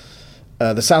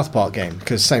the South Park game,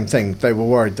 because same thing, they were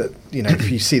worried that, you know,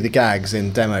 if you see the gags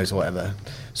in demos or whatever.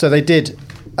 So they did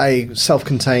a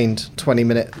self-contained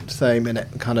 20-minute,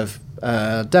 30-minute kind of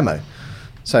demo.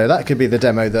 So that could be the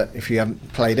demo that if you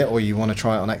haven't played it or you want to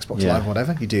try it on Xbox Yeah. Live or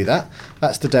whatever, you do that.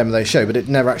 That's the demo they show, but it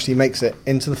never actually makes it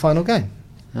into the final game.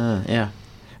 Yeah.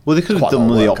 Well, they could have Quite a done lot of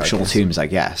one of the work, I optional guess. tombs, I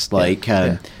guess. Like,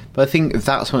 Yeah. but I think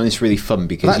that's when it's really fun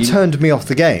because That turned me off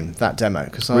the game, that demo,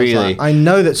 because I was Really? like, I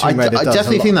know that I Tomb Raider does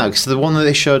definitely a lot. think that because the one that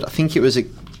they showed, I think it was a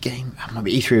game,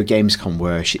 maybe E3 or Gamescom,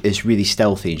 where it's really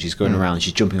stealthy and she's going around,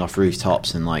 she's jumping off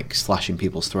rooftops and like slashing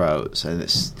people's throats, and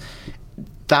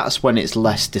that's when it's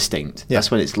less distinct. Yeah.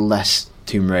 That's when it's less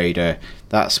Tomb Raider.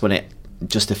 That's when it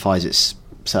justifies its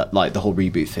like the whole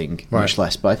reboot thing much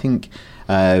less. But I think.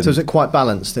 So is it quite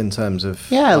balanced in terms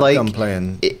of like gunplay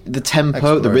and the tempo, the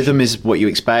exploration? rhythm is what you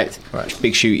expect. Right.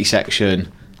 Big shooty section,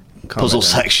 Calm puzzle it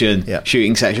down. section, Yeah.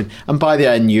 shooting section, and by the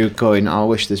end you're going, I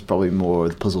wish there's probably more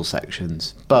of the puzzle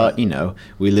sections. But you know,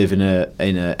 we live in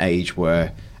an age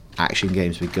where action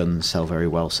games with guns sell very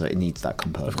well, so it needs that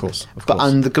component. Of course.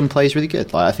 And the gunplay is really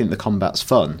good. Like I think the combat's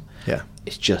fun. Yeah.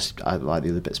 It's just I like the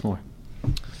other bits more.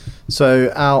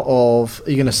 So out of, are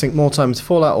you going to sink more time into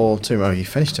Fallout or Tomb Raider? You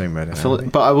finished Tomb Raider now, haven't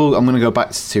you? But I'm going to go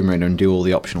back to Tomb Raider and do all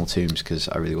the optional tombs because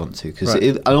I really want to. Right.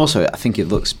 And also, I think it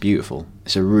looks beautiful.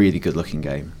 It's a really good looking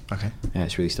game. Okay. Yeah,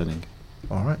 it's really stunning.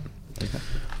 All right.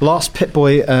 Last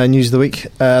Pip-Boy news of the week.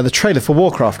 The trailer for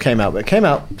Warcraft came out, but it came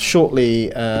out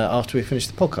shortly after we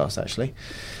finished the podcast, actually.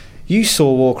 You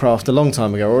saw Warcraft a long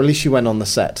time ago, or at least you went on the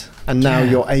set, and now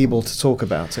you're able to talk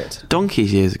about it.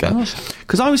 Donkeys years ago.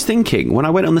 Because I was thinking, when I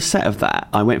went on the set of that,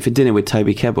 I went for dinner with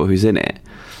Toby Kebbell, who's in it,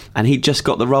 and he just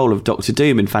got the role of Doctor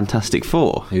Doom in Fantastic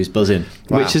Four, He was buzzing.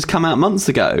 which has come out months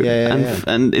ago, Yeah.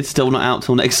 and it's still not out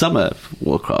till next summer,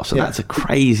 Warcraft, so Yeah. that's a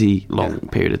crazy long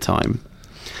period of time.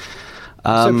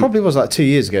 So it probably was like 2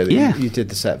 years ago that yeah. you did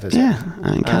the set visit. Yeah,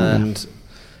 out in Canada. And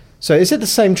so is it the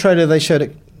same trailer they showed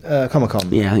at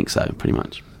Comic-Con? Yeah, I think so, pretty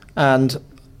much. And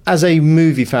as a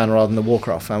movie fan rather than a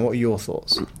Warcraft fan, what are your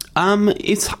thoughts?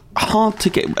 It's hard to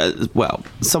get... well,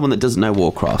 someone that doesn't know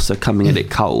Warcraft, so coming at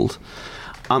it cold,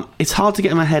 it's hard to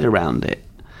get my head around it.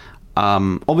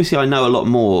 Obviously, I know a lot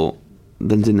more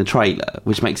than's in the trailer,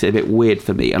 which makes it a bit weird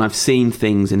for me. And I've seen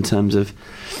things in terms of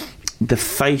the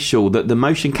facial, the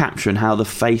motion capture and how the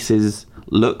faces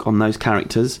look on those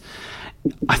characters.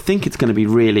 I think it's going to be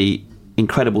really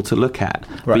incredible to look at,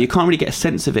 but you can't really get a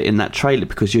sense of it in that trailer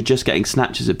because you're just getting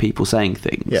snatches of people saying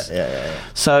things. Yeah.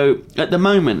 So at the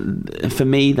moment, for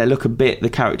me, the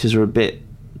characters are a bit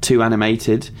too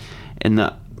animated in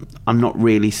that I'm not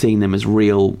really seeing them as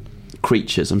real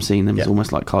creatures. I'm seeing them as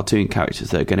almost like cartoon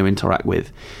characters that are going to interact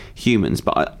with humans.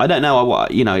 But I don't know,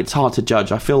 it's hard to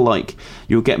judge. I feel like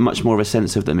you'll get much more of a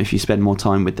sense of them if you spend more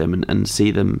time with them and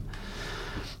see them.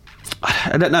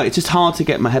 I don't know, it's just hard to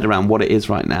get my head around what it is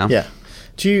right now. Yeah.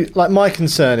 Do you, like, my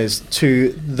concern is to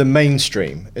the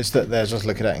mainstream is that they'll just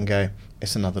look at it and go,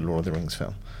 it's another Lord of the Rings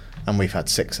film. And we've had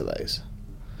 6 of those.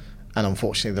 and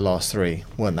unfortunately the last 3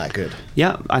 weren't that good.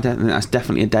 Yeah, I don't think that's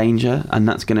definitely a danger, and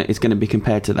it's going to be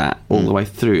compared to that all the way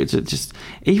through. It's just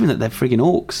even that they're frigging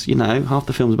orcs. You know, half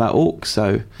the film's about orcs,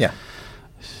 so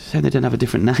they don't have a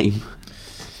different name.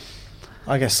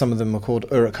 I guess some of them are called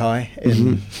Uruk-hai.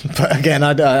 But again,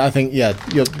 I think you're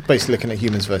basically looking at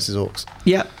humans versus orcs.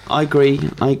 Yeah, I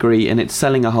agree, and it's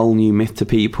selling a whole new myth to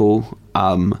people.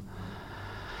 I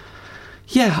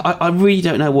really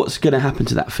don't know what's going to happen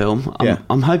to that film.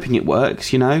 I'm hoping it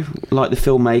works, you know, like the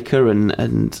filmmaker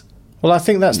and... Well, I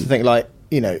think that's the thing, like,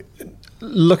 you know,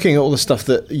 looking at all the stuff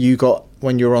that you got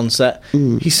when you were on set,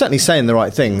 he's certainly saying the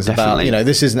right things about, you know,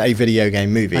 this isn't a video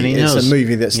game movie. And it's a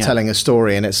movie that's telling a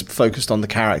story, and it's focused on the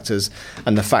characters,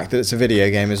 and the fact that it's a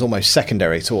video game is almost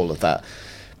secondary to all of that.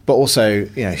 But also,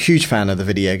 you know, huge fan of the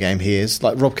video game he is.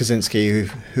 Like Rob Kaczynski,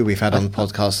 who we've had on the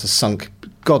podcast, has sunk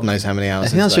God knows how many hours. I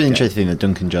think that's really interesting that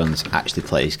Duncan Jones actually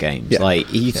plays games. Like,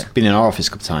 he's been in our office a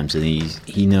couple of times, and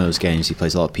he knows games. He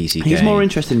plays a lot of PC games. He's more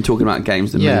interested in talking about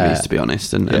games than movies, to be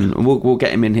honest. And we'll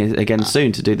get him in here again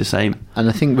soon to do the same. And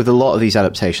I think with a lot of these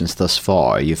adaptations thus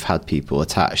far, you've had people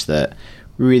attached that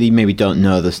really maybe don't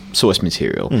know the source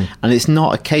material, and it's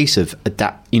not a case of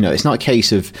it's not a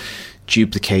case of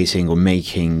duplicating or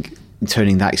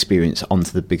turning that experience onto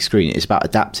the big screen. It's about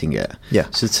adapting it.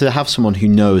 So to have someone who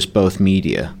knows both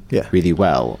media really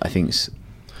well, I think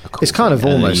it's kind of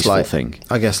almost like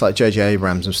I guess like J.J.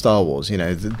 Abrams of Star Wars. You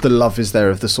know, the love is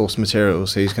there of the source material,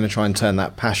 so he's going to try and turn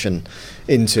that passion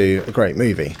into a great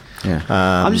movie.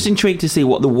 I'm just intrigued to see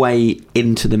what the way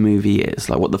into the movie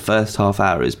is, like what the first half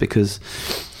hour is, because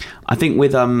I think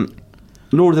with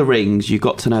Lord of the Rings, you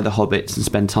got to know the hobbits and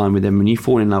spend time with them, and you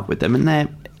fall in love with them, and they're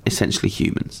essentially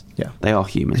humans. They are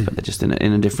humans, but they're just in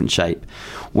a different shape.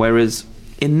 Whereas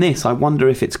in this, I wonder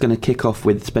if it's going to kick off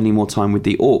with spending more time with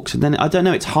the orcs, and then I don't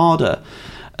know. It's harder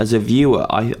as a viewer.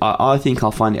 I think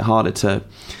I'll find it harder to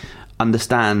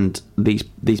understand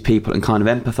these people and kind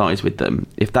of empathise with them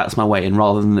if that's my way in,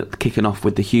 rather than kicking off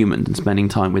with the humans and spending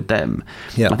time with them.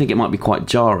 I think it might be quite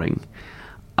jarring.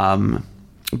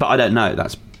 But I don't know.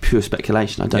 That's pure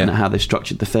speculation. I don't know how they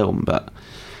structured the film, but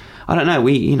I don't know.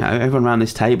 Everyone around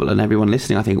this table and everyone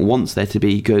listening, I think, wants there to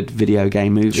be good video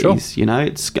game movies. Sure. You know,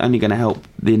 it's only going to help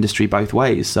the industry both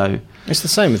ways. So it's the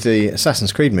same with the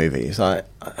Assassin's Creed movies. Like,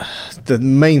 the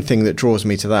main thing that draws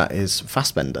me to that is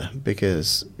Fassbender,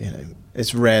 because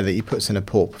it's rare that he puts in a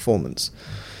poor performance.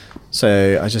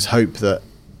 So I just hope that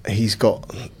he's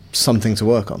got something to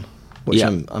work on, which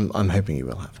I'm hoping he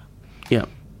will have. Yeah.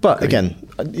 But again,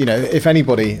 if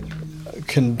anybody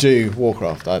can do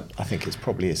Warcraft, I think it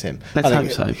probably is him. Let's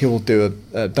hope so. He will do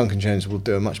Duncan Jones will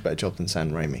do a much better job than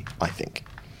Sam Raimi, I think.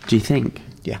 Do you think?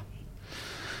 Yeah.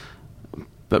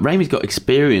 But Raimi's got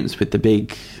experience with the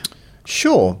big...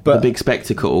 Sure, but... the big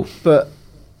spectacle. But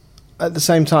at the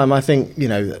same time, I think,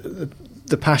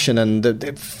 the passion and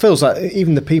it feels like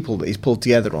even the people that he's pulled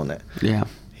together on it. Yeah.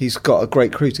 He's got a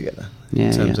great crew together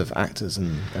in terms of actors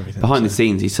and everything. Behind the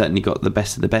scenes, he's certainly got the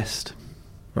best of the best.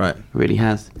 Right. Really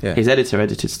has. Yeah. His editor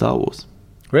edited Star Wars.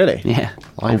 Really? Yeah.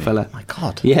 Old fella. My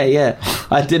God. Yeah.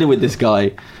 I had dinner with this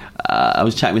guy. I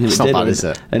was chatting with him It's at not dinner. bad, is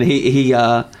it? And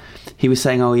he was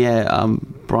saying,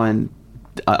 Brian...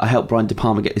 I helped Brian De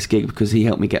Palma get this gig because he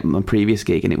helped me get my previous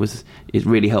gig, and it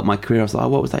really helped my career. I was like,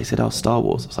 what was that? He said, Star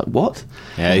Wars. I was like, what?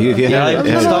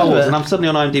 Star Wars. And I'm suddenly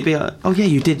on IMDb. Like,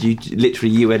 you did.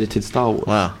 You edited Star Wars.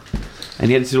 Wow. And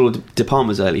he edited all of De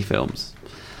Palma's early films.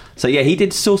 So yeah, he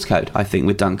did Source Code, I think,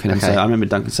 with Duncan. And so I remember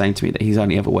Duncan saying to me that he's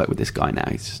only ever worked with this guy now.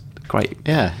 He's just great.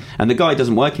 Yeah. And the guy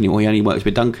doesn't work anymore. He only works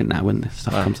with Duncan now when this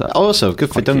stuff comes up. Also,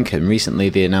 good for Duncan. Recently,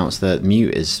 they announced that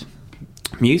Mute's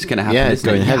going to happen. It's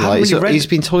going ahead. He's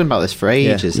been talking about this for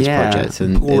ages, this project,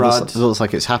 and it looks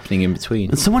like it's happening in between.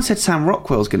 And someone said Sam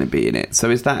Rockwell's going to be in it. So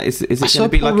is it going to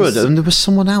be Paul like Rudd, and there was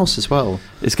someone else as well.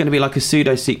 It's going to be like a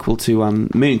pseudo sequel to Moon,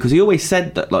 because he always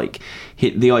said that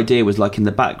the idea was like in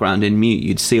the background in Mute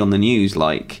you'd see on the news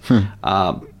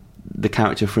the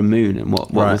character from Moon and what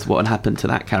had happened to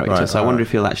that character. Right, so I wonder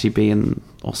if he'll actually be in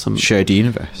awesome shared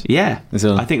universe. Yeah,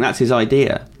 I think that's his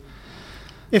idea.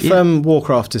 If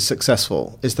Warcraft is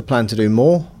successful, is the plan to do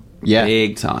more? Yeah,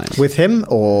 big time with him,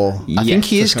 or I think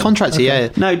he is contracted. Okay. Yeah,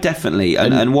 no, definitely.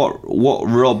 And what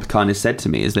Rob kind of said to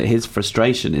me is that his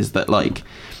frustration is that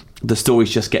the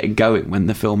story's just getting going when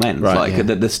the film ends. Right,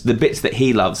 the bits that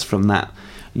he loves from that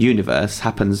universe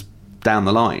happens down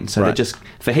the line. So they're just,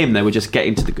 for him, they were just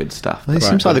getting to the good stuff. Well, it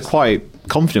seems like they're quite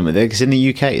confident with it, because in the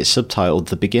UK it's subtitled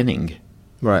The Beginning.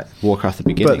 Right, Warcraft The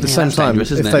Beginning. But at the same time, if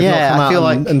they've not come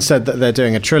out and said that they're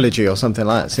doing a trilogy or something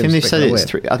like that, I think they've said it's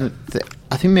three.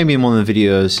 I think maybe in one of the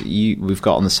videos we've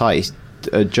got on the site,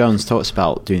 Jones talks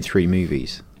about doing 3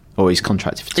 movies. Or he's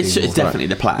contracted for 2 It's more. definitely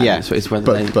the plan. Yeah. So it's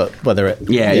whether But whether it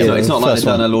it's not like first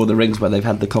they've done one. a Lord of the Rings where they've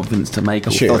had the confidence to make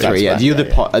all Sure. Oh, three. three, yeah.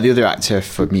 Back, The other actor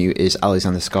from you is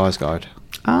Alexander Skarsgård.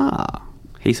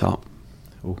 He's hot.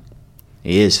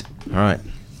 He is. All right.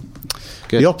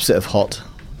 Good. The opposite of hot,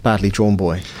 badly drawn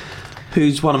boy.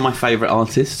 Who's one of my favourite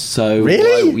artists. So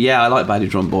Really? I like Badly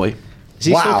Drawn Boy. Is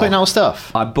he still Wow. putting out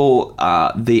stuff? I bought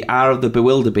The Hour of the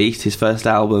Bewilderbeast, his first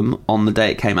album, on the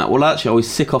day it came out. Well, actually, I was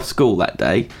sick off school that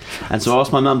day, and so I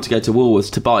asked my mum to go to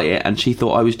Woolworths to buy it, and she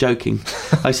thought I was joking.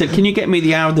 I said, "Can you get me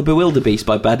The Hour of the Bewilderbeast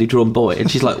by Badly Drawn Boy?" And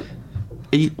she's like,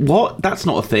 "What? That's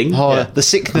not a thing." Oh, the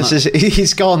sickness is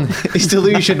he's gone. He's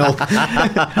delusional. So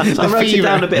I wrote it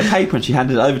down on a bit of paper, and she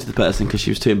handed it over to the person because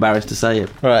she was too embarrassed to say it.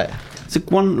 Right. It's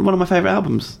one of my favourite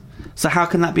albums. So how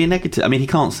can that be a negative? I mean, he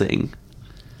can't sing.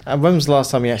 And when was the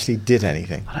last time he actually did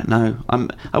anything? I don't know.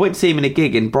 I went to see him in a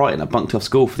gig in Brighton. I bunked off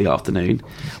school for the afternoon.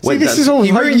 See, this is all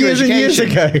he like ruined your years and years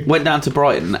ago. Went down to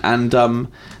Brighton and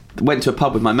went to a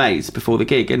pub with my mates before the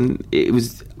gig, and it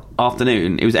was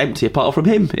afternoon. It was empty apart from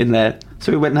him in there.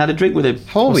 So we went and had a drink with him.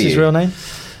 How old What's were his you? real name?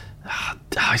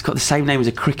 Oh, he's got the same name as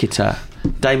a cricketer,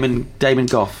 Damon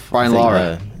Gough. Brian I think.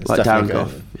 Lara. It's Like Darren definitely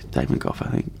Gough. good. Damon Gough, I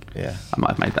think. Yeah. I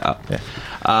might have made that up. Yeah.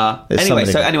 Anyway, somebody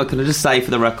so good. anyway, can I just say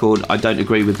for the record, I don't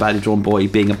agree with Badly Drawn Boy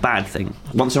being a bad thing.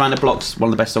 Once Around the Block's one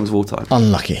of the best songs of all time.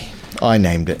 Unlucky. I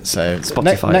named it. So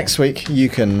Spotify. next week you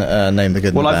can name the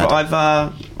good Well, and the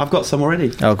bad. I've got some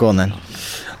already. Oh, go on then.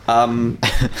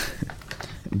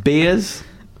 Beers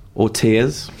or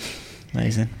tears.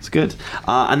 Amazing. It's good.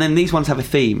 And then these ones have a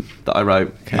theme that I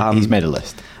wrote. Okay. He's made a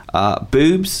list.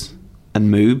 Boobs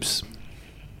and moobs.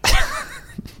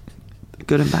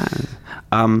 Good and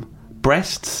bad.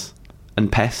 Breasts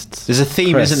and pests. There's a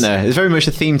theme, Chris. isn't there? There's very much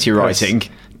a theme to your Chris. writing.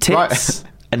 Tits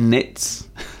and knits.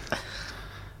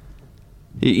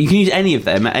 You can use any of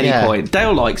them at any Yeah. point.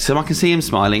 Dale likes them. I can see him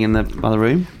smiling in the other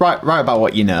room. Write about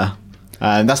what you know.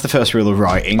 That's the first rule of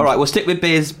writing. All right, we'll stick with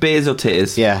beers or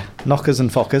tears. Yeah. Knockers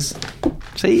and fockers.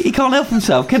 See, he can't help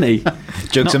himself, can he?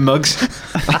 Jugs and mugs.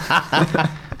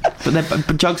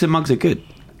 But jugs and mugs are good.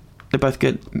 They're both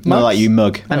good. Not like you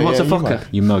mug. And Oh, what's yeah, a you fucker? mug.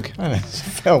 You mug. I know, it's a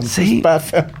film. See? It's a bad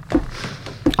film.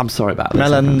 I'm sorry about this.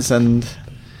 Melons and...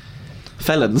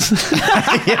 Felons.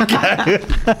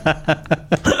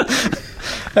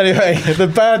 Anyway,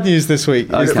 the bad news this week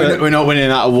is Okay. that, We're not winning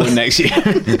that award next year.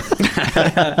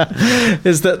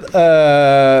 is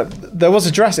that there was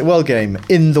a Jurassic World game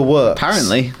in the works.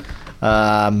 Apparently.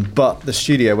 But the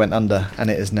studio went under and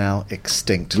it is now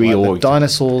extinct. Like Reorged. the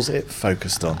dinosaurs it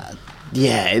focused on.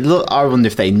 Yeah, I wonder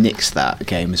if they nixed that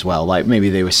game as well. Like maybe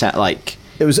they were set like.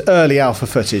 It was early alpha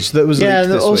footage that was Yeah,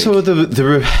 leaked this also week.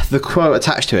 the quote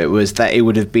attached to it was that it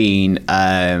would have been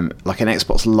like an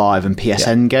Xbox Live and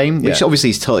PSN game, which Yeah. obviously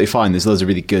is totally fine. There's loads of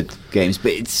really good games,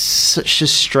 but it's such a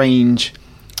strange.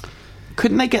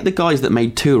 Couldn't they get the guys that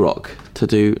made Turok to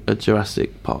do a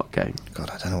Jurassic Park game?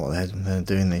 God, I don't know what they're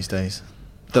doing these days.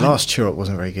 The last Turok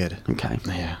wasn't very good. Okay.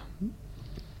 Yeah,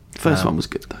 First one was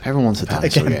good though. everyone wants a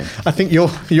dinosaur Again, game. I think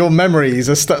your memories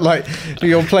are like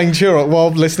you're playing Turok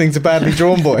while listening to Badly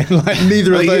Drawn Boy. Like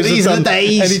neither of Like, those these have are the done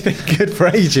days. anything good for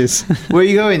ages. Where are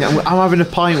you going? I'm having a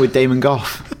pint with Damon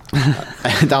Gough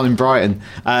down in Brighton.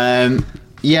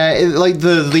 Yeah, like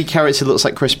the lead character looks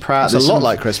like Chris Pratt. It's a There's lot some-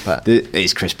 like Chris Pratt.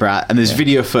 It's Chris Pratt, and there's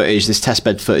video footage, there's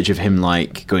testbed footage of him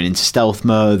like going into stealth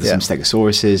mode. There's Yeah. some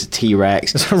Stegosauruses, a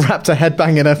T-Rex. There's a raptor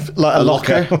headbanging a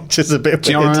locker, which is a bit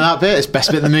Do you weird. remember that bit? It's the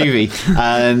best bit of the movie.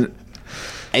 I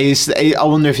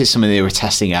wonder if it's something they were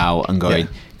testing out and going,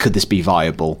 Yeah. could this be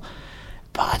viable?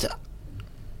 But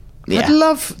yeah, I'd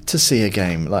love to see a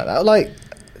game like that, like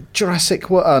Jurassic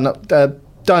World,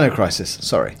 Dino Crisis.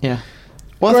 Sorry. yeah.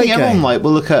 Well, I Great think everyone game. like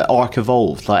will look at Ark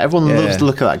Evolved. Like everyone Yeah. loves to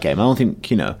look at that game. I don't think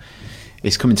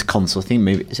it's coming to console. I think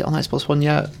maybe is it on Xbox One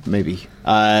yet? Maybe.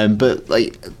 But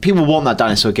like people want that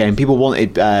dinosaur game. People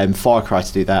wanted Far Cry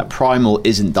to do that. Primal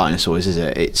isn't dinosaurs, is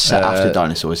it? It's set after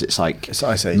dinosaurs. It's like It's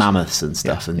Ice Age. mammoths and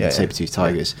stuff and Yeah, yeah. saber-toothed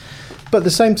tigers. But at the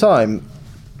same time,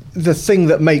 the thing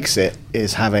that makes it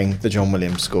is having the John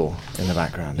Williams score in the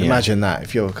background. Yeah. Imagine that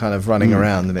if you're kind of running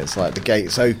around and it's like the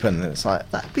gates open and it's like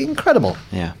that'd be incredible.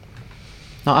 Yeah.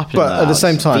 Not happening. But at the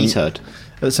same time, vetoed.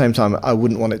 At the same time, I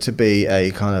wouldn't want it to be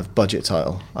a kind of budget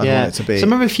title. I want it to be So I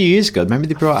remember a few years ago, remember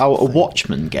they brought out a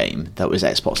Watchmen game that was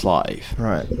Xbox Live.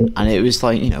 right. And it was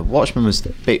like, Watchmen was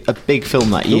a big film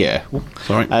that year.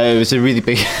 Sorry. It was a really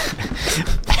big,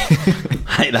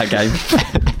 Hate that game.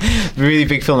 really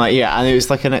big film that year. And it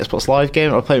was like an Xbox Live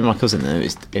game. I played with my cousin and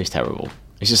it was terrible.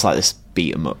 It's just like this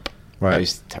beat 'em up. Right. It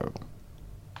was terrible.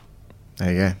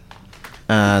 There you go.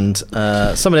 And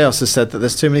somebody else has said that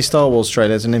there's too many Star Wars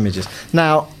trailers and images.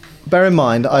 Now, bear in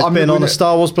mind, I've been on a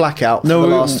Star Wars blackout for the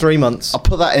last 3 months. I'll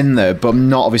put that in there, but I'm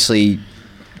not obviously,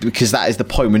 because that is the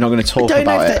point. We're not going to talk about it. I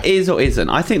don't know if that is or isn't.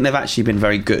 I think they've actually been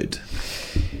very good.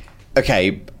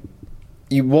 Okay,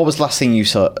 what was the last thing you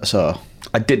saw?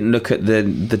 I didn't look at the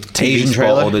TV Asian spot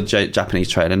trailer? or the Japanese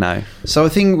trailer, no. So I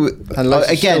think, And loads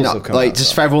of again, stills will come like out, just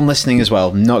so. for everyone listening as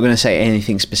well, I'm not going to say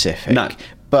anything specific. No.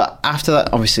 But after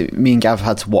that, obviously, me and Gav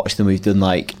had to watch them. We've done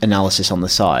like analysis on the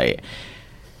site.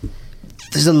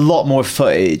 There's a lot more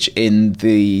footage in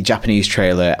the Japanese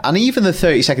trailer and even the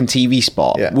 30-second TV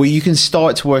spot where you can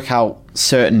start to work out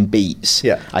certain beats,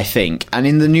 I think. And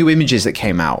in the new images that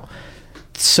came out,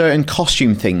 certain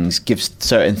costume things give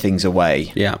certain things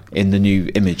away in the new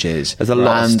images. There's a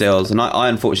lot of stills, and I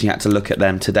unfortunately had to look at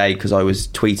them today because I was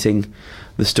tweeting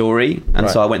the story, and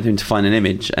so I went through to find an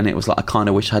image, and it was like, I kind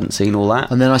of wish I hadn't seen all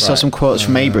that. And then I saw some quotes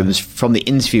from Abrams from the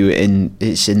interview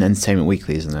it's in Entertainment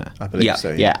Weekly, isn't it? I believe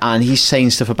so. Yeah, and he's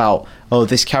saying stuff about,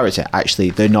 this character, actually,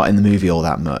 they're not in the movie all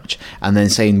that much. And then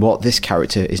saying what this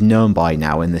character is known by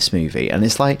now in this movie. And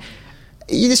it's like,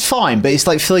 it's fine, but it's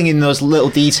like filling in those little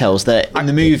details that in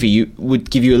the movie would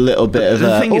give you a little bit of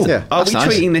the thing is, are we nice.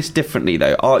 treating this differently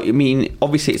though? I mean,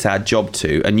 obviously it's our job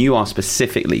to, and you are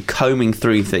specifically combing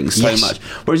through things so much.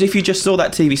 Whereas if you just saw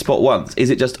that TV spot once, is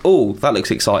it just, that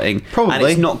looks exciting? Probably. And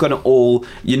it's not going to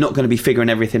you're not going to be figuring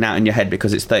everything out in your head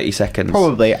because it's 30 seconds.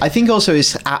 Probably. I think also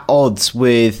it's at odds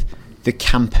with the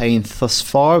campaign thus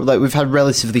far. Like, we've had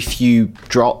relatively few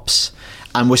drops,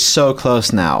 and we're so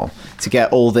close now to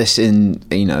get all this in,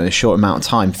 a short amount of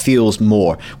time. Feels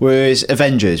more. Whereas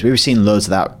Avengers, we've seen loads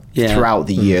of that throughout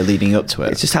the year leading up to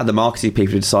it. It's just how the marketing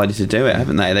people have decided to do it,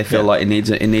 haven't they? They feel like it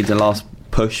needs a last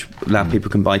push. Now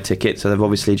people can buy tickets, so they've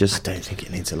obviously just. I don't think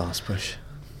it needs a last push.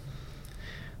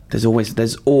 There's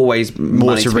always more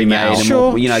money to be wring made,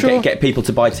 out. And get people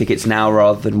to buy tickets now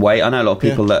rather than wait. I know a lot of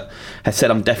people that have said,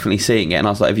 I'm definitely seeing it, and I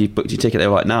was like, have you booked your ticket? They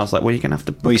were like, no. I was like, well, you're going to have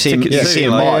to book tickets soon. See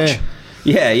in March.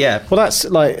 Yeah. Well, that's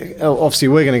like, obviously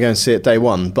we're going to go and see it day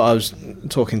one, but I was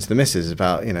talking to the missus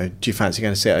about, do you fancy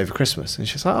going to see it over Christmas? And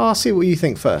she's like, I'll see what you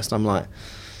think first. I'm like,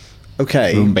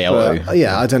 okay. Wouldn't be able to.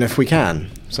 Yeah, I don't know if we can.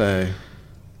 So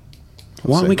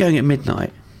why aren't we going at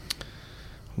midnight?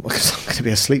 Because I'm going to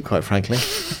be asleep, quite frankly.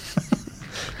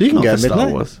 You can Not go for at midnight. Star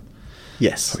Wars.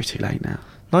 Yes. Probably too late now.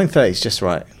 9:30 is just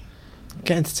right.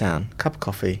 Get into town, cup of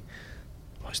coffee,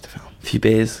 watch the film. A few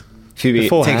beers.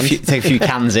 Beforehand. Take a few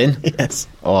cans in. Yes.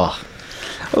 Oh,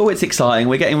 it's exciting.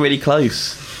 We're getting really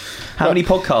close. How many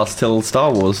podcasts till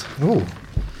Star Wars? Ooh.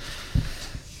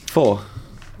 4.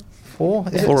 4?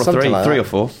 Is it? 4 or Something 3? like 3 that. or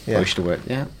 4? Yeah. We should work.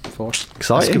 Yeah, 4. That's a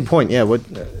Exciting. good point. Yeah,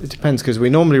 it depends because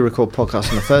we normally record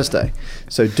podcasts on a Thursday.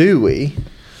 So do we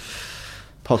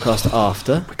podcast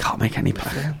after? We can't make any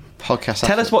plan. Podcast.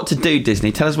 Tell us what to do,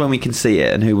 Disney. Tell us when we can see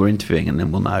it and who we're interviewing, and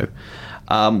then we'll know.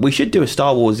 We should do a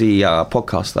Star Warsy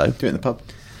podcast though. Do it in the pub.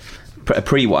 A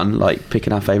pre one, like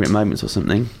picking our favourite moments or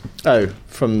something. Oh,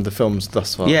 from the films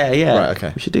thus far. Yeah. Right.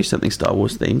 Okay. We should do something Star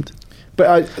Wars themed.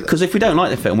 But Because if we don't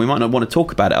like the film, we might not want to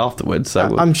talk about it afterwards.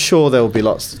 So I'm sure there will be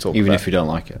lots to talk Even about. if we don't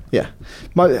like it. Yeah.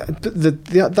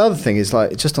 The other thing is,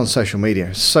 like, just on social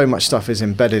media, so much stuff is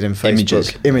embedded in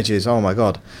Facebook. Images. Oh my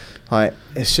God. Like,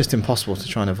 it's just impossible to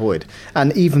try and avoid.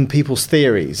 And even people's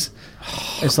theories.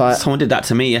 It's like, someone did that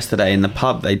to me yesterday in the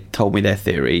pub. They told me their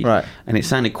theory, Right. and it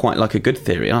sounded quite like a good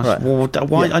theory. And I was Right. like, well,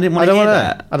 why? Yeah. I didn't want to hear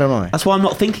that. I don't know. That's why I'm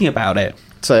not thinking about it.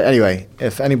 So anyway,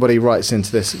 if anybody writes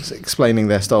into this explaining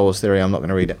their Star Wars theory, I'm not going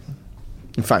to read it.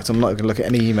 In fact, I'm not going to look at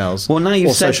any emails Well, now or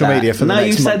you've said social that. media for now the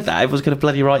next you've month. said that, everyone's going to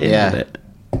bloody write in with it.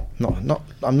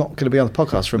 I'm not going to be on the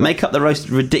podcast for a month. Make up the most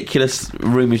ridiculous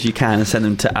rumours you can and send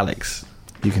them to Alex,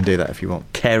 You can do that if you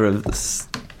want. care of this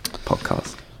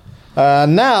podcast.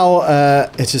 Now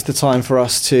it is the time for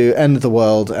us to end the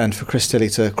world and for Chris Tilly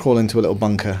to crawl into a little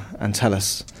bunker and tell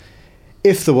us,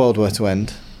 if the world were to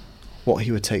end, what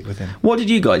he would take with him. What did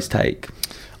you guys take?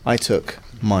 I took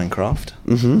Minecraft,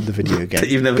 the video game. That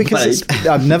you've never played.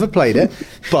 I've never played it,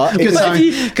 but Good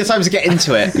it's, time to get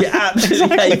into it. You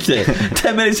absolutely hate it.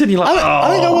 10 minutes and you're like,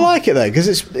 I think I will like it though because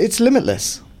it's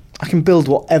limitless. I can build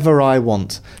whatever I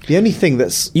want. The only thing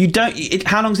that's You don't.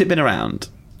 How long's it been around?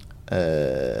 5,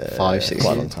 6 quite a years.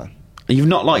 long time. You've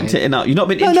not liked it enough. You've not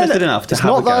been interested enough to it's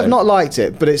have not a that go. I've not liked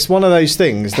it, but it's one of those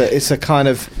things that it's a kind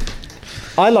of.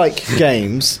 I like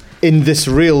games in this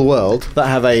real world that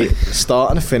have a start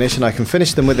and a finish, and I can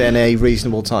finish them within a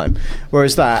reasonable time.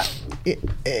 Whereas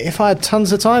if I had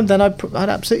tons of time, then I'd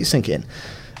absolutely sink it in.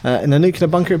 In a nuclear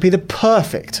bunker, it'd be the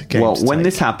perfect game. Well, to when take.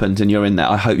 this happens and you're in there,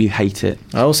 I hope you hate it.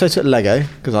 I also took Lego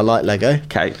because I like Lego.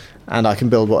 Okay. and I can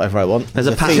build whatever I want. There's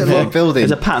a theme pattern here. for building.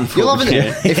 There's a pattern for You'll have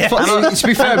to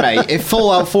be fair, mate, if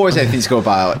Fallout 4 is anything to go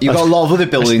about, you've got a lot of other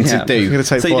building Yeah. to do. I'm going to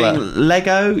take So you're Fallout. doing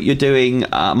Lego, you're doing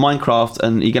Minecraft,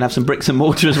 and you're going to have some bricks and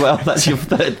mortar as well. That's your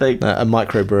third thing. A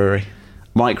microbrewery.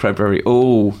 Microbrewery.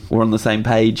 Oh, we're on the same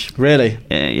page. Really?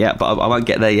 Yeah, but I won't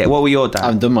get there yet. What were your I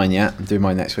haven't Dan? done mine yet. I'm doing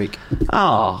mine next week.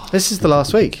 Oh, This is the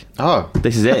last week. Oh.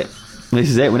 this is it. This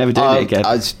is it. We're never doing it again.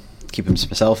 I'd keep them to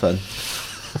myself then.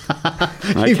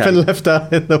 You've Okay. been left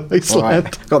out in the wasteland.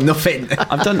 Alright. Got nothing.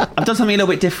 I've done something a little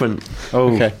bit different.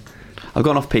 Oh. Okay. I've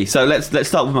gone off piece. So let's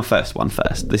start with my first one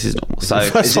first. This is normal. So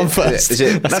First one first. Is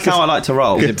it that's how I like to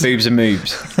roll. is it boobs and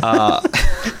moobs?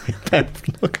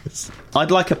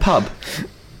 I'd like a pub.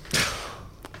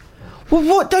 Well,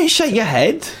 what? Don't shake your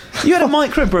head. You had a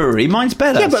microbrewery. Mine's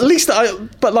better. Yeah, but at least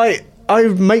I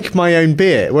make my own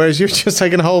beer, whereas you've just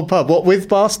taken a whole pub. What, with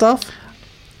bar stuff?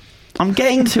 I'm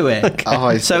getting to it. Oh,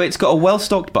 I see. So it's got a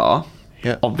well-stocked bar,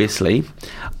 Yeah. obviously.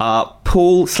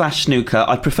 Pool/snooker.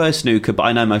 I prefer snooker, but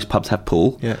I know most pubs have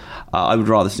pool. Yeah. I would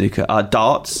rather snooker.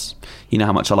 Darts. You know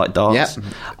how much I like darts. Yep.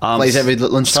 Plays every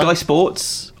lunchtime. Sky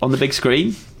Sports on the big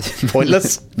screen.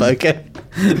 Pointless. But okay.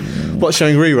 What,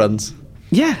 showing reruns?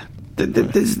 Yeah.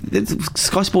 There's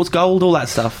Sky Sports Gold, all that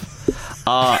stuff.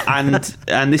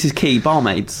 And this is key,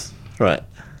 barmaids. Right.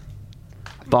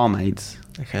 Barmaids.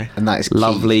 Okay. And that is key.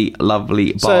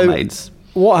 Lovely So- barmaids.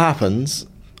 What happens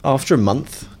after a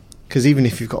month? Because even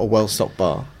if you've got a well-stocked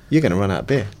bar, you're going to run out of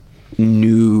beer.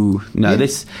 No.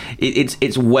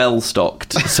 It's well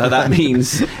stocked, so that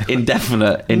means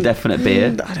indefinite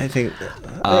beer. I don't think...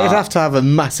 They'd have to have a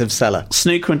massive cellar.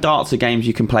 Snooker and darts are games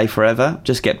you can play forever.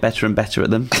 Just get better and better at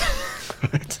them.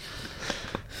 Right.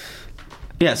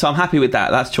 Yeah, so I'm happy with that.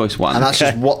 That's choice one. And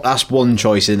that's one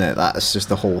choice, isn't it? That's just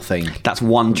the whole thing. That's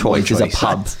one choice. Is a choice.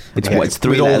 pub. It's Okay. what? It's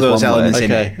three With all letters, those one word. elements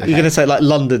in Okay. it. You're going to say like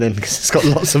London in because it's got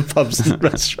lots of pubs and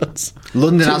restaurants.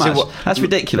 London Too as it much. was. That's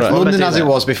ridiculous. What London did I as do it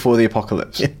there? was before the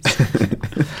apocalypse.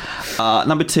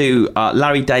 Number two,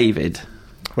 Larry David.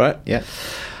 Right? Yeah.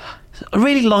 I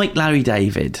really like Larry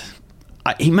David.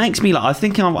 He makes me laugh. I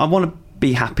think I want to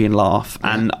be happy and laugh,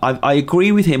 and I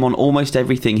agree with him on almost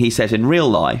everything he says in real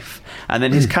life. And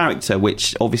then his character,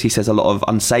 which obviously says a lot of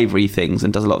unsavoury things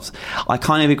and does a lot of... I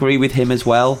kind of agree with him as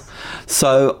well.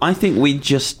 So I think we'd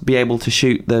just be able to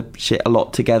shoot the shit a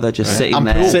lot together, just sitting I'm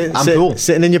there. cool.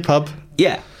 Sitting in your pub,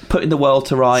 Yeah, putting the world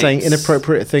to rights. saying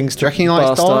inappropriate things Do to you reckon you bar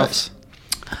like darts?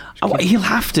 Oh, he'll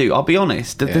have to, I'll be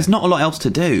honest. There's not a lot else to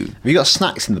do. Have you got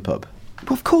snacks in the pub?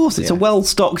 Well, of course, it's a Yeah.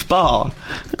 well-stocked bar.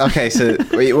 Okay, so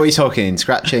what are you talking?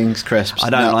 Scratchings, crisps, I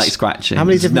don't nuts? like scratching. How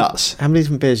many different nuts. How many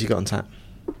different beers you got on tap?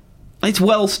 It's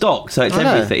well-stocked, so it's I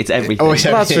know. everything. It's everything. Oh, it's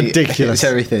That's everything. ridiculous. It's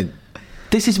everything.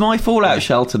 This is my fallout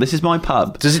shelter. This is my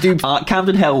pub. Does it do-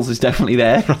 Camden Hells is definitely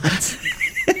there.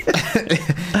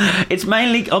 It's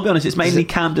mainly, I'll be honest, it's mainly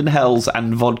Camden Hells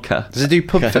and vodka. Does it do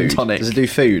pub Okay. food? Tonic. Does it do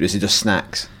food? Is it just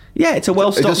snacks? Yeah, it's a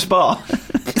well-stocked does- bar.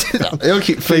 They'll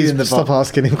keep food Please in the stop bar.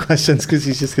 asking him questions because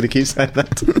he's just going to keep saying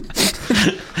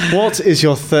that. What is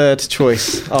your third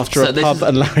choice after a this pub is-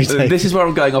 and Larry David? This is where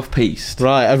I'm going off-piste.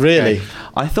 Right, really?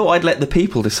 I thought I'd let the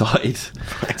people decide.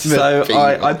 So The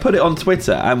I put it on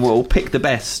Twitter and we'll pick the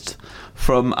best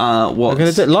from what We're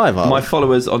going to do it live, are my we?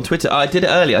 followers on Twitter. I did it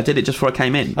early. I did it just before I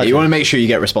came in. You want to make sure you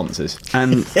get responses.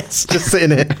 And Yes, just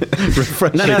sitting here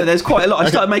refreshing. no, there's quite a lot. I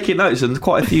started making notes and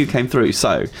quite a few came through.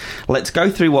 So let's go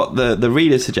through what the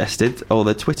readers suggested, or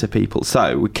the Twitter people.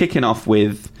 So we're kicking off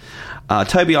with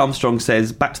Toby Armstrong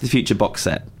says Back to the Future box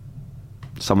set.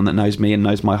 Someone that knows me and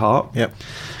knows my heart. Yep.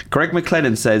 Greg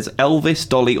McLennan says Elvis,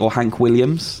 Dolly or Hank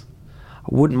Williams. I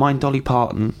wouldn't mind Dolly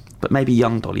Parton, but maybe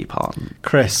young Dolly Parton.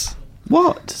 Chris,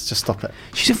 What? just stop it.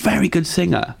 She's a very good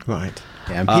singer. Right.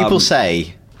 Yeah, and people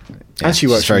say... And she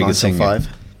works she's a for 9 till 5.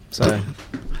 So,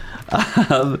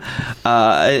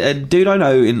 A dude I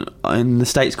know in the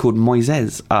States called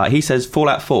Moises, he says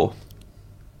Fallout 4.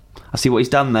 I see what he's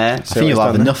done there. I think you'll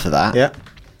have enough of that.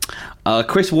 yeah.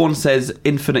 Chris Warren says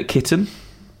Infinite Kitten.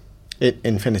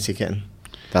 Infinity Kitten.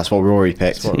 That's what Rory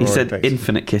picked. what- He Rory said picked.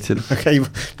 Infinite Kitten. Okay,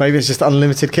 maybe it's just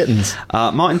unlimited kittens.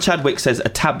 Martin Chadwick says a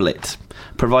tablet.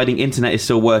 Providing internet is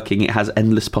still working, it has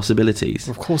endless possibilities.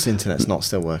 Of course, the internet's not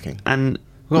still working. And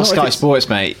We've got not if Sky it's- Sports,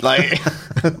 mate. Like,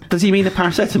 Does he mean a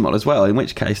paracetamol as well? In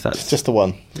which case, that's Just the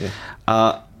one.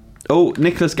 Yeah.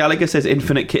 Nicholas Gallagher says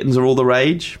Infinite Kittens are all the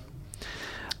rage.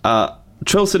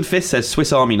 Trilson Fist says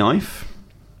Swiss Army knife.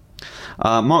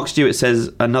 Mark Stewart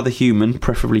says another human,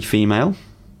 preferably female.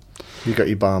 You got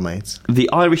your barmaids. The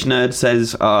Irish Nerd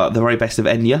says the very best of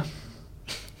Enya.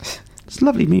 It's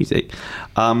lovely music.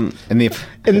 in the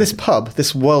In this pub,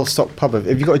 this well-stocked pub,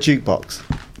 have you got a jukebox?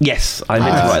 Yes, I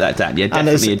meant to write that down. Yeah, And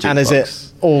is, definitely a jukebox. and is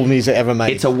it all music ever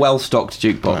made? It's a well-stocked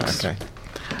jukebox. Right,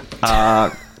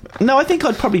 okay. No, I think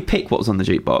I'd probably pick what was on the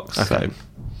jukebox. Okay. So.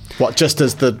 What, just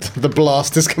as the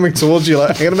blast is coming towards you,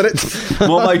 like, hang on a minute.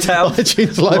 More Motown.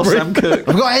 iTunes More library. Sam Cooke.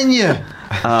 I've got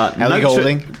Enya. Ellie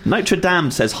Goulding. Notre Dame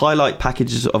says highlight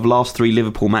packages of last 3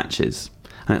 Liverpool matches.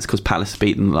 And it's because Palace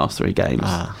beat them the last 3 games.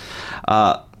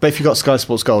 But if you've got Sky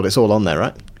Sports Gold, it's all on there,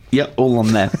 right? Yep, all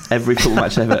on there. Every football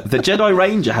match ever. The Jedi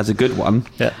Ranger has a good one.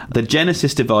 Yeah. The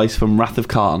Genesis device from Wrath of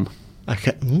Khan.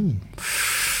 Okay.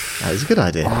 That is a good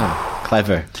idea.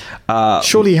 Clever.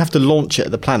 Surely you have to launch it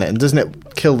at the planet, and doesn't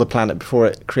it kill the planet before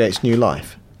it creates new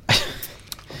life?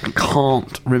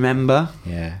 Can't remember.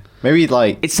 Yeah. Maybe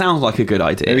like It sounds like a good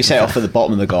idea. maybe set it off at the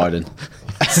bottom of the garden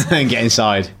and get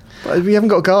inside. But you haven't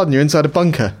got a garden, you're inside a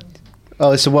bunker.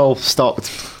 Oh, it's a well stocked.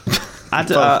 Add,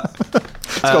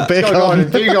 It's got a beer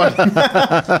garden.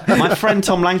 my friend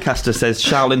Tom Lancaster says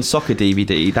Shaolin Soccer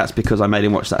DVD. That's because I made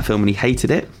him watch that film and he hated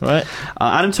it. Right.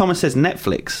 Adam Thomas says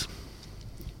Netflix.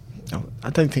 No, I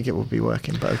don't think it will be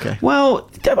working, but okay. Well,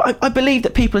 I believe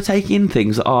that people are taking in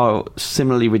things that are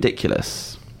similarly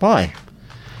ridiculous. Why?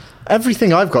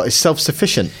 Everything I've got is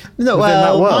self-sufficient. No, within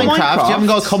that world. Minecraft, you haven't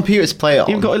got a computer to play it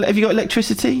on. Have you got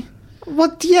electricity?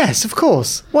 What? Yes, of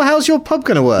course. Well, how's your pub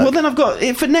going to work? Well, then I've got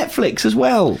it for Netflix as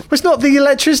well. Well, it's not the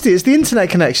electricity, it's the internet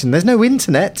connection. There's no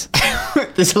internet.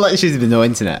 There's electricity with no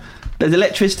internet. There's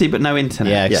electricity but no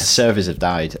internet. Yeah, 'cause Yes. servers have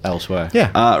died elsewhere.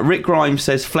 Yeah. Rick Grimes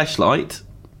says Fleshlight.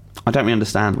 I don't really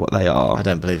understand what they are. I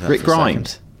don't believe that. Rick for a second.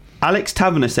 Grimes. Alex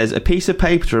Taverner says a piece of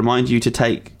paper to remind you to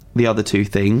take the other 2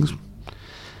 things.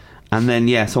 And then,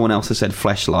 someone else has said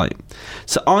Fleshlight.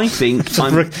 So I think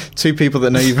Rick, 2 people that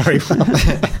know you very well.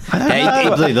 I don't Yeah, know.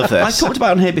 he'd really love this. I talked about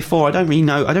it on here before. I don't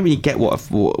really get why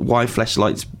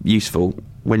Fleshlight's useful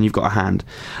when you've got a hand.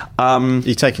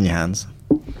 You taking your hands?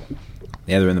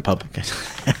 Yeah, they're in the pub.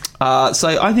 So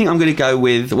I think I'm going to go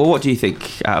with. Well, what do you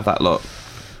think out of that lot?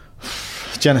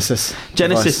 Genesis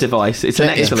device. It's an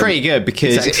It's excellent. pretty good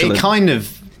because It's it excellent. kind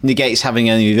of negates having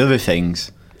any of the other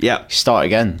things. Yeah. Start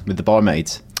again with the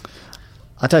barmaids.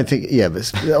 I don't think. Yeah,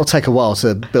 but it'll take a while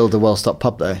to build a well-stocked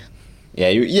pub, though. Yeah,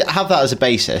 you have that as a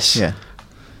basis. Yeah.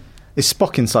 Is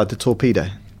Spock inside the torpedo?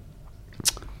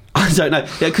 I don't know.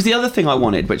 Yeah, because the other thing I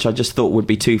wanted, which I just thought would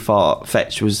be too far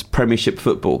fetched, was Premiership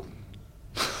football.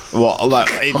 What? Like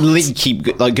it league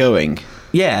keep like going?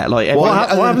 Yeah, like What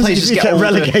and then the happens players if you just get get older.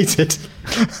 relegated?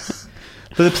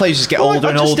 But the players just get Well, older I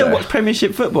and just still older. watch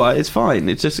Premiership football. It's fine.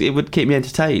 It would keep me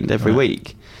entertained every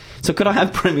week. So could I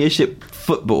have Premiership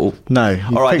football? No,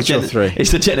 you All right, picked your 3.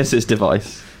 It's the Genesis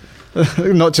device.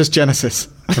 Not just Genesis,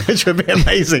 which would be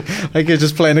amazing. Like you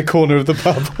just play in a corner of the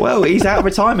pub. Well, he's out of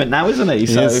retirement now, isn't he?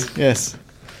 So Yes.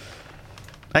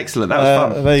 excellent. That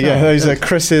was fun. There you go. Those are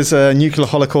Chris's nuclear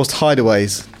Holocaust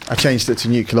hideaways. I changed it to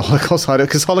nuclear Holocaust hideaways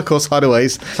because Holocaust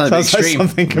hideaways Sounds a bit sounds like extreme.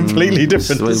 something completely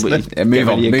different. So Isn't it? Yeah, move Get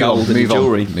on, rid of your move on, gold and move your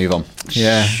jewellery. on, move on.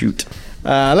 Yeah. Shoot.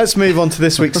 Let's move on to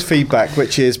this week's feedback,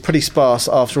 which is pretty sparse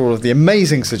after all of the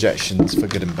amazing suggestions for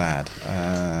good and bad. Tilly,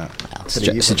 you've got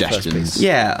the first Suggestions. piece.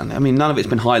 Yeah, I mean, none of it's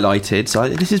been highlighted, so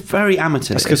this is very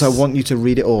amateur. That's because I want you to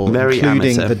read it all, Very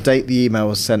including amateur. the date the email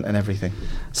was sent and everything.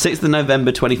 6th of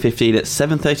November 2015 at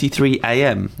 7:33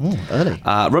 a.m. Ooh, early.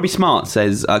 Robbie Smart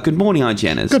says, good morning,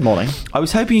 IGNers. Good morning. I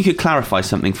was hoping you could clarify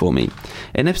something for me.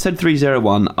 In episode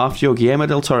 301, after your Guillermo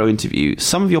del Toro interview,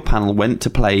 some of your panel went to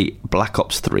play Black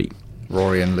Ops 3.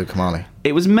 Rory and Luke Marley.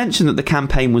 It was mentioned that the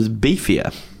campaign was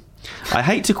beefier. I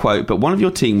hate to quote, but one of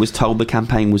your team was told the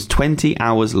campaign was 20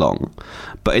 hours long.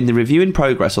 But in the review in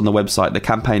progress on the website, the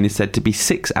campaign is said to be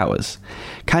 6 hours.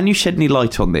 Can you shed any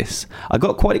light on this? I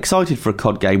got quite excited for a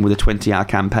COD game with a 20-hour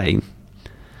campaign.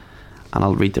 And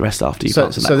I'll read the rest after you've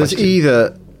answered that So there's question.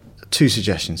 either 2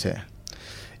 suggestions here.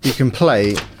 You can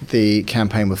play the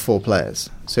campaign with 4 players.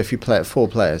 So if you play it 4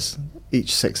 players,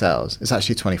 each 6 hours, it's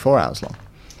actually 24 hours long.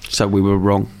 So we were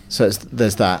wrong. So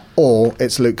there's that. Or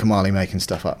it's Luke Kamali making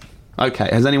stuff up. Okay,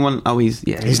 has anyone... Oh, he's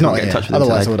He's not not get in here. touch with him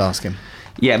Otherwise, I today. would ask him.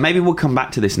 Yeah, maybe we'll come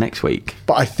back to this next week.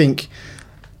 But I think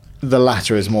the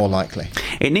latter is more likely.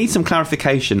 It needs some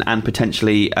clarification and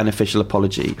potentially an official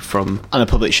apology from And a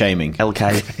public shaming.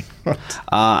 LK.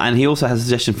 And he also has a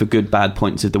suggestion for good, bad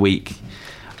points of the week.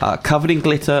 Covered in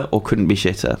glitter or couldn't be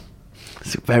shitter.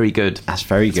 It's very good. That's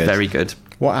very It's good. very good.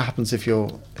 What happens if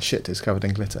your shit is covered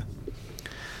in glitter?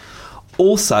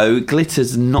 Also,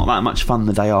 glitter's not that much fun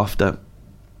the day after.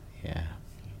 Yeah.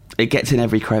 It gets in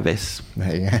every crevice.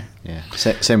 There you go. Yeah.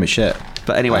 Same with shit.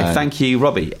 But anyway, thank you,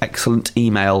 Robbie. Excellent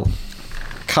email.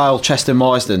 Kyle Chester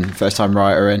Marsden, first time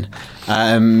writer in.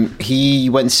 He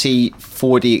went to see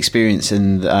 4D Experience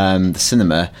in the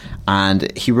cinema,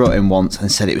 and he wrote in once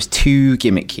and said it was too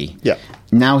gimmicky. Yeah.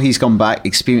 now he's gone back,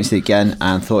 experienced it again,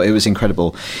 and thought it was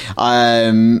incredible.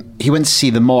 He went to see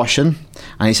The Martian,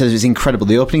 and he says it was incredible.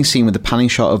 The opening scene with the panning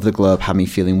shot of the globe had me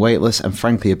feeling weightless and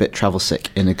frankly a bit travel sick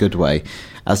in a good way,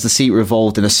 as the seat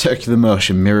revolved in a circular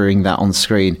motion mirroring that on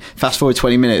screen. Fast forward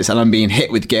 20 minutes and I'm being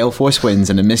hit with gale force winds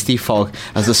and a misty fog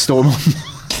as the storm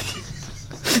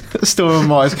on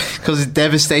Mars causes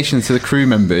devastation to the crew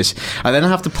members. I then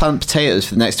have to plant potatoes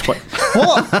for the next What?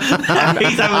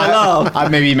 He's having a laugh. I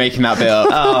may be making that bit up.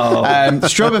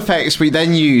 Strobe effects we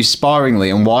then use sparingly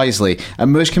and wisely,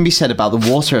 and much can be said about the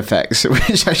water effects,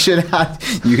 which I should add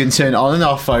you can turn on and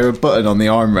off via a button on the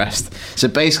armrest. So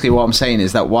basically what I'm saying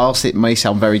is that whilst it may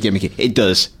sound very gimmicky, it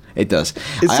does. It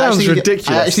sounds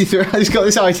ridiculous. I just got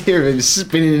this idea of him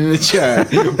spinning in the chair,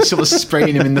 sort of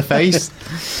spraying him in the face.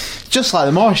 Just like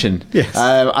The Martian. Yes.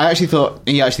 I actually thought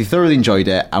he actually thoroughly enjoyed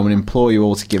it. I would implore you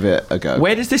all to give it a go.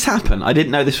 Where does this happen? I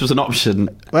didn't know this was an option.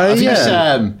 Well, I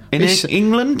think In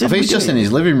England? I think it's just in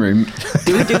his living room.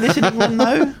 Do we do this in England,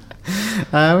 though?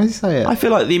 What did you say? I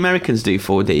feel like the Americans do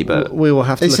 4D, but... We will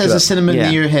have to It look says it a up. cinema Yeah.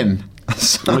 near him.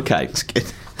 Okay. That's good.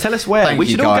 Tell us where. Thank We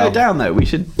you, should all Kyle. go down, though. We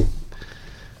should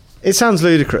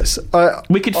ludicrous.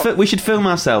 we should film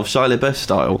ourselves Shia LaBeouf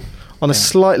style. On a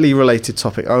slightly related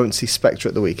topic, I went to see Spectre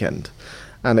at the weekend,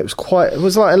 and it was like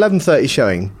 11:30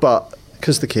 showing, but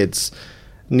because the kids,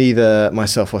 neither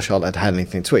myself or Charlotte had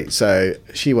anything to eat, so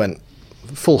she went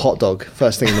full hot dog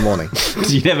first thing in the morning.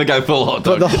 You never go full hot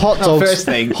dog. But the first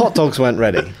thing. hot dogs weren't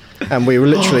ready, and we were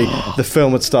literally the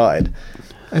film had started,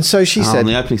 and so she said,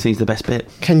 the opening scene's the best bit.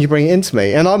 "Can you bring it into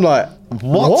me?" And I'm like,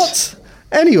 "What?"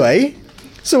 Anyway,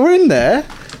 so we're in there.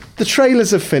 The trailers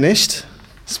have finished.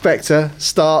 Spectre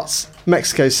starts.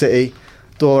 Mexico City.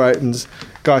 Door opens.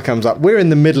 Guy comes up. We're in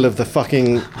the middle of the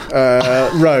fucking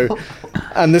row,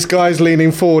 and this guy's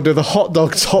leaning forward with a hot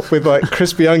dog top with like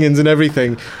crispy onions and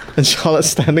everything, and Charlotte's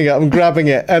standing up and grabbing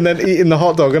it and then eating the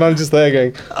hot dog, and I'm just there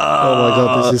going, "Oh my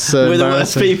god, this is so We're the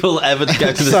worst embarrassing." people ever to go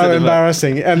to the So cinema.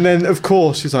 embarrassing. And then of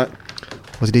course she's like,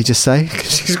 "What did he just say?"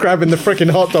 'Cause she's grabbing the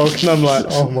freaking hot dog, and I'm like,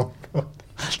 "Oh my."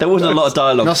 There wasn't a lot of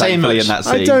dialogue, Not saying thankfully, much. in that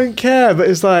scene. I don't care, but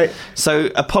it's like, So,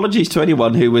 apologies to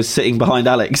anyone who was sitting behind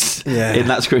Alex Yeah. in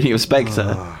that screening of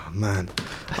Spectre. oh man.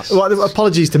 Well,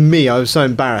 apologies to me. I was so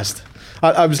embarrassed.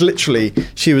 I was literally,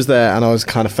 she was there, and I was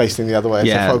kind of facing the other way as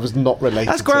Yeah. if I was not related.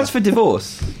 That's to grounds her. for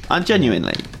divorce. And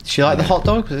genuinely. She liked the hot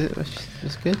dog? Was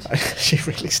it good? She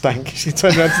really stank. She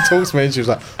turned around to talk to me, and she was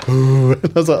like, "Ooh."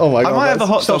 And I was like, "Oh my I god." might have a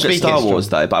hot Stop dog at speaking, Star Wars,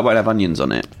 though, but I won't have onions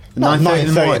on it.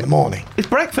 9:30 in the morning. It's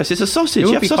breakfast. It's a sausage. It You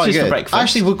would have be quite sausage good. for breakfast. I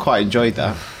actually would quite enjoy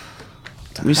that.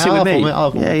 You sit with me.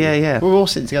 Yeah. We're all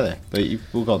sitting together, but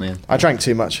we'll go on the end. I drank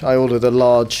too much. I ordered a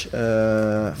large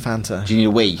Fanta. Do you need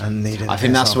a wee? I needed I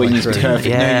think this that's when you halfway through. perfect.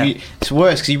 Yeah. No, it's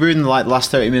worse because you ruined like the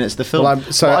last 30 minutes of the film. Well,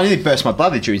 I nearly burst my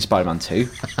bladder during Spider-Man 2.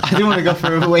 I didn't want to go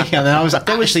for a week, and then I was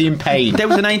actually in pain. There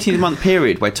was an 18-month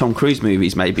period where Tom Cruise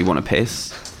movies made me want to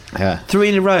piss. Yeah. 3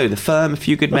 in a row, The Firm, A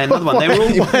Few Good Men, another one. They were all...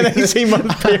 Why an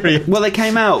 18-month period? Well, they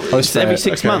came out Oh, it's every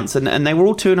fair, 6 okay. months, and they were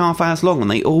all 2.5 hours long,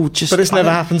 and they all just... But it's never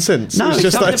happened since. No, it's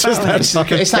just something that. Just about that it.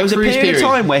 time. It's There that was a cruise period of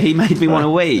time where he made me want to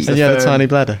wee. And you had a firm. tiny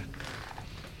bladder.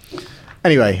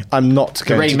 Anyway, I'm not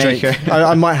going to drink. Rainmaker.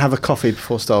 I might have a coffee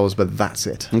before Star Wars, but that's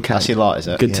it. Okay. That's your lot, is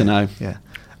it? Good to know. Yeah,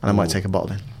 and I might take a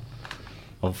bottle in.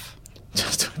 Of,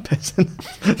 Just to piss in.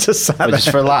 Just sat but there. just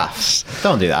for laughs.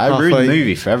 Don't do that. I Halfway. ruined the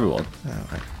movie for everyone. Oh,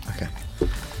 right. Okay.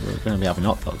 We're going to be having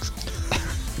hot dogs.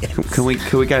 Can we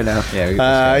go now?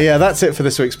 Yeah. That's it for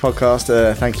this week's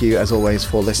podcast. Thank you, as always,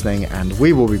 for listening, and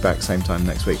we will be back same time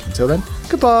next week. Until then,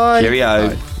 goodbye.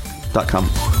 Cheerio.com.